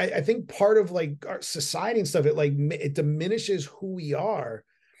 I think part of like our society and stuff, it diminishes who we are.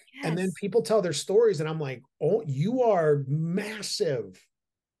 Yes. And then people tell their stories, and I'm like, oh, you are massive,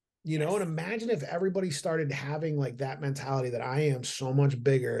 and imagine if everybody started having like that mentality, that I am so much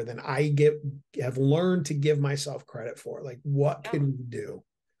bigger than I have learned to give myself credit for. Like, what can we do?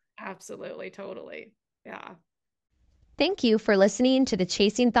 Absolutely. Totally. Yeah. Thank you for listening to the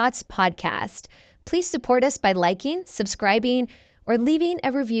Chasing Thoughts podcast. Please support us by liking, subscribing, or leaving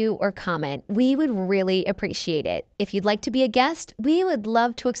a review or comment. We would really appreciate it. If you'd like to be a guest, we would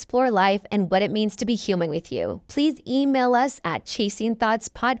love to explore life and what it means to be human with you. Please email us at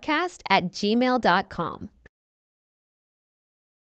chasingthoughtspodcast@gmail.com.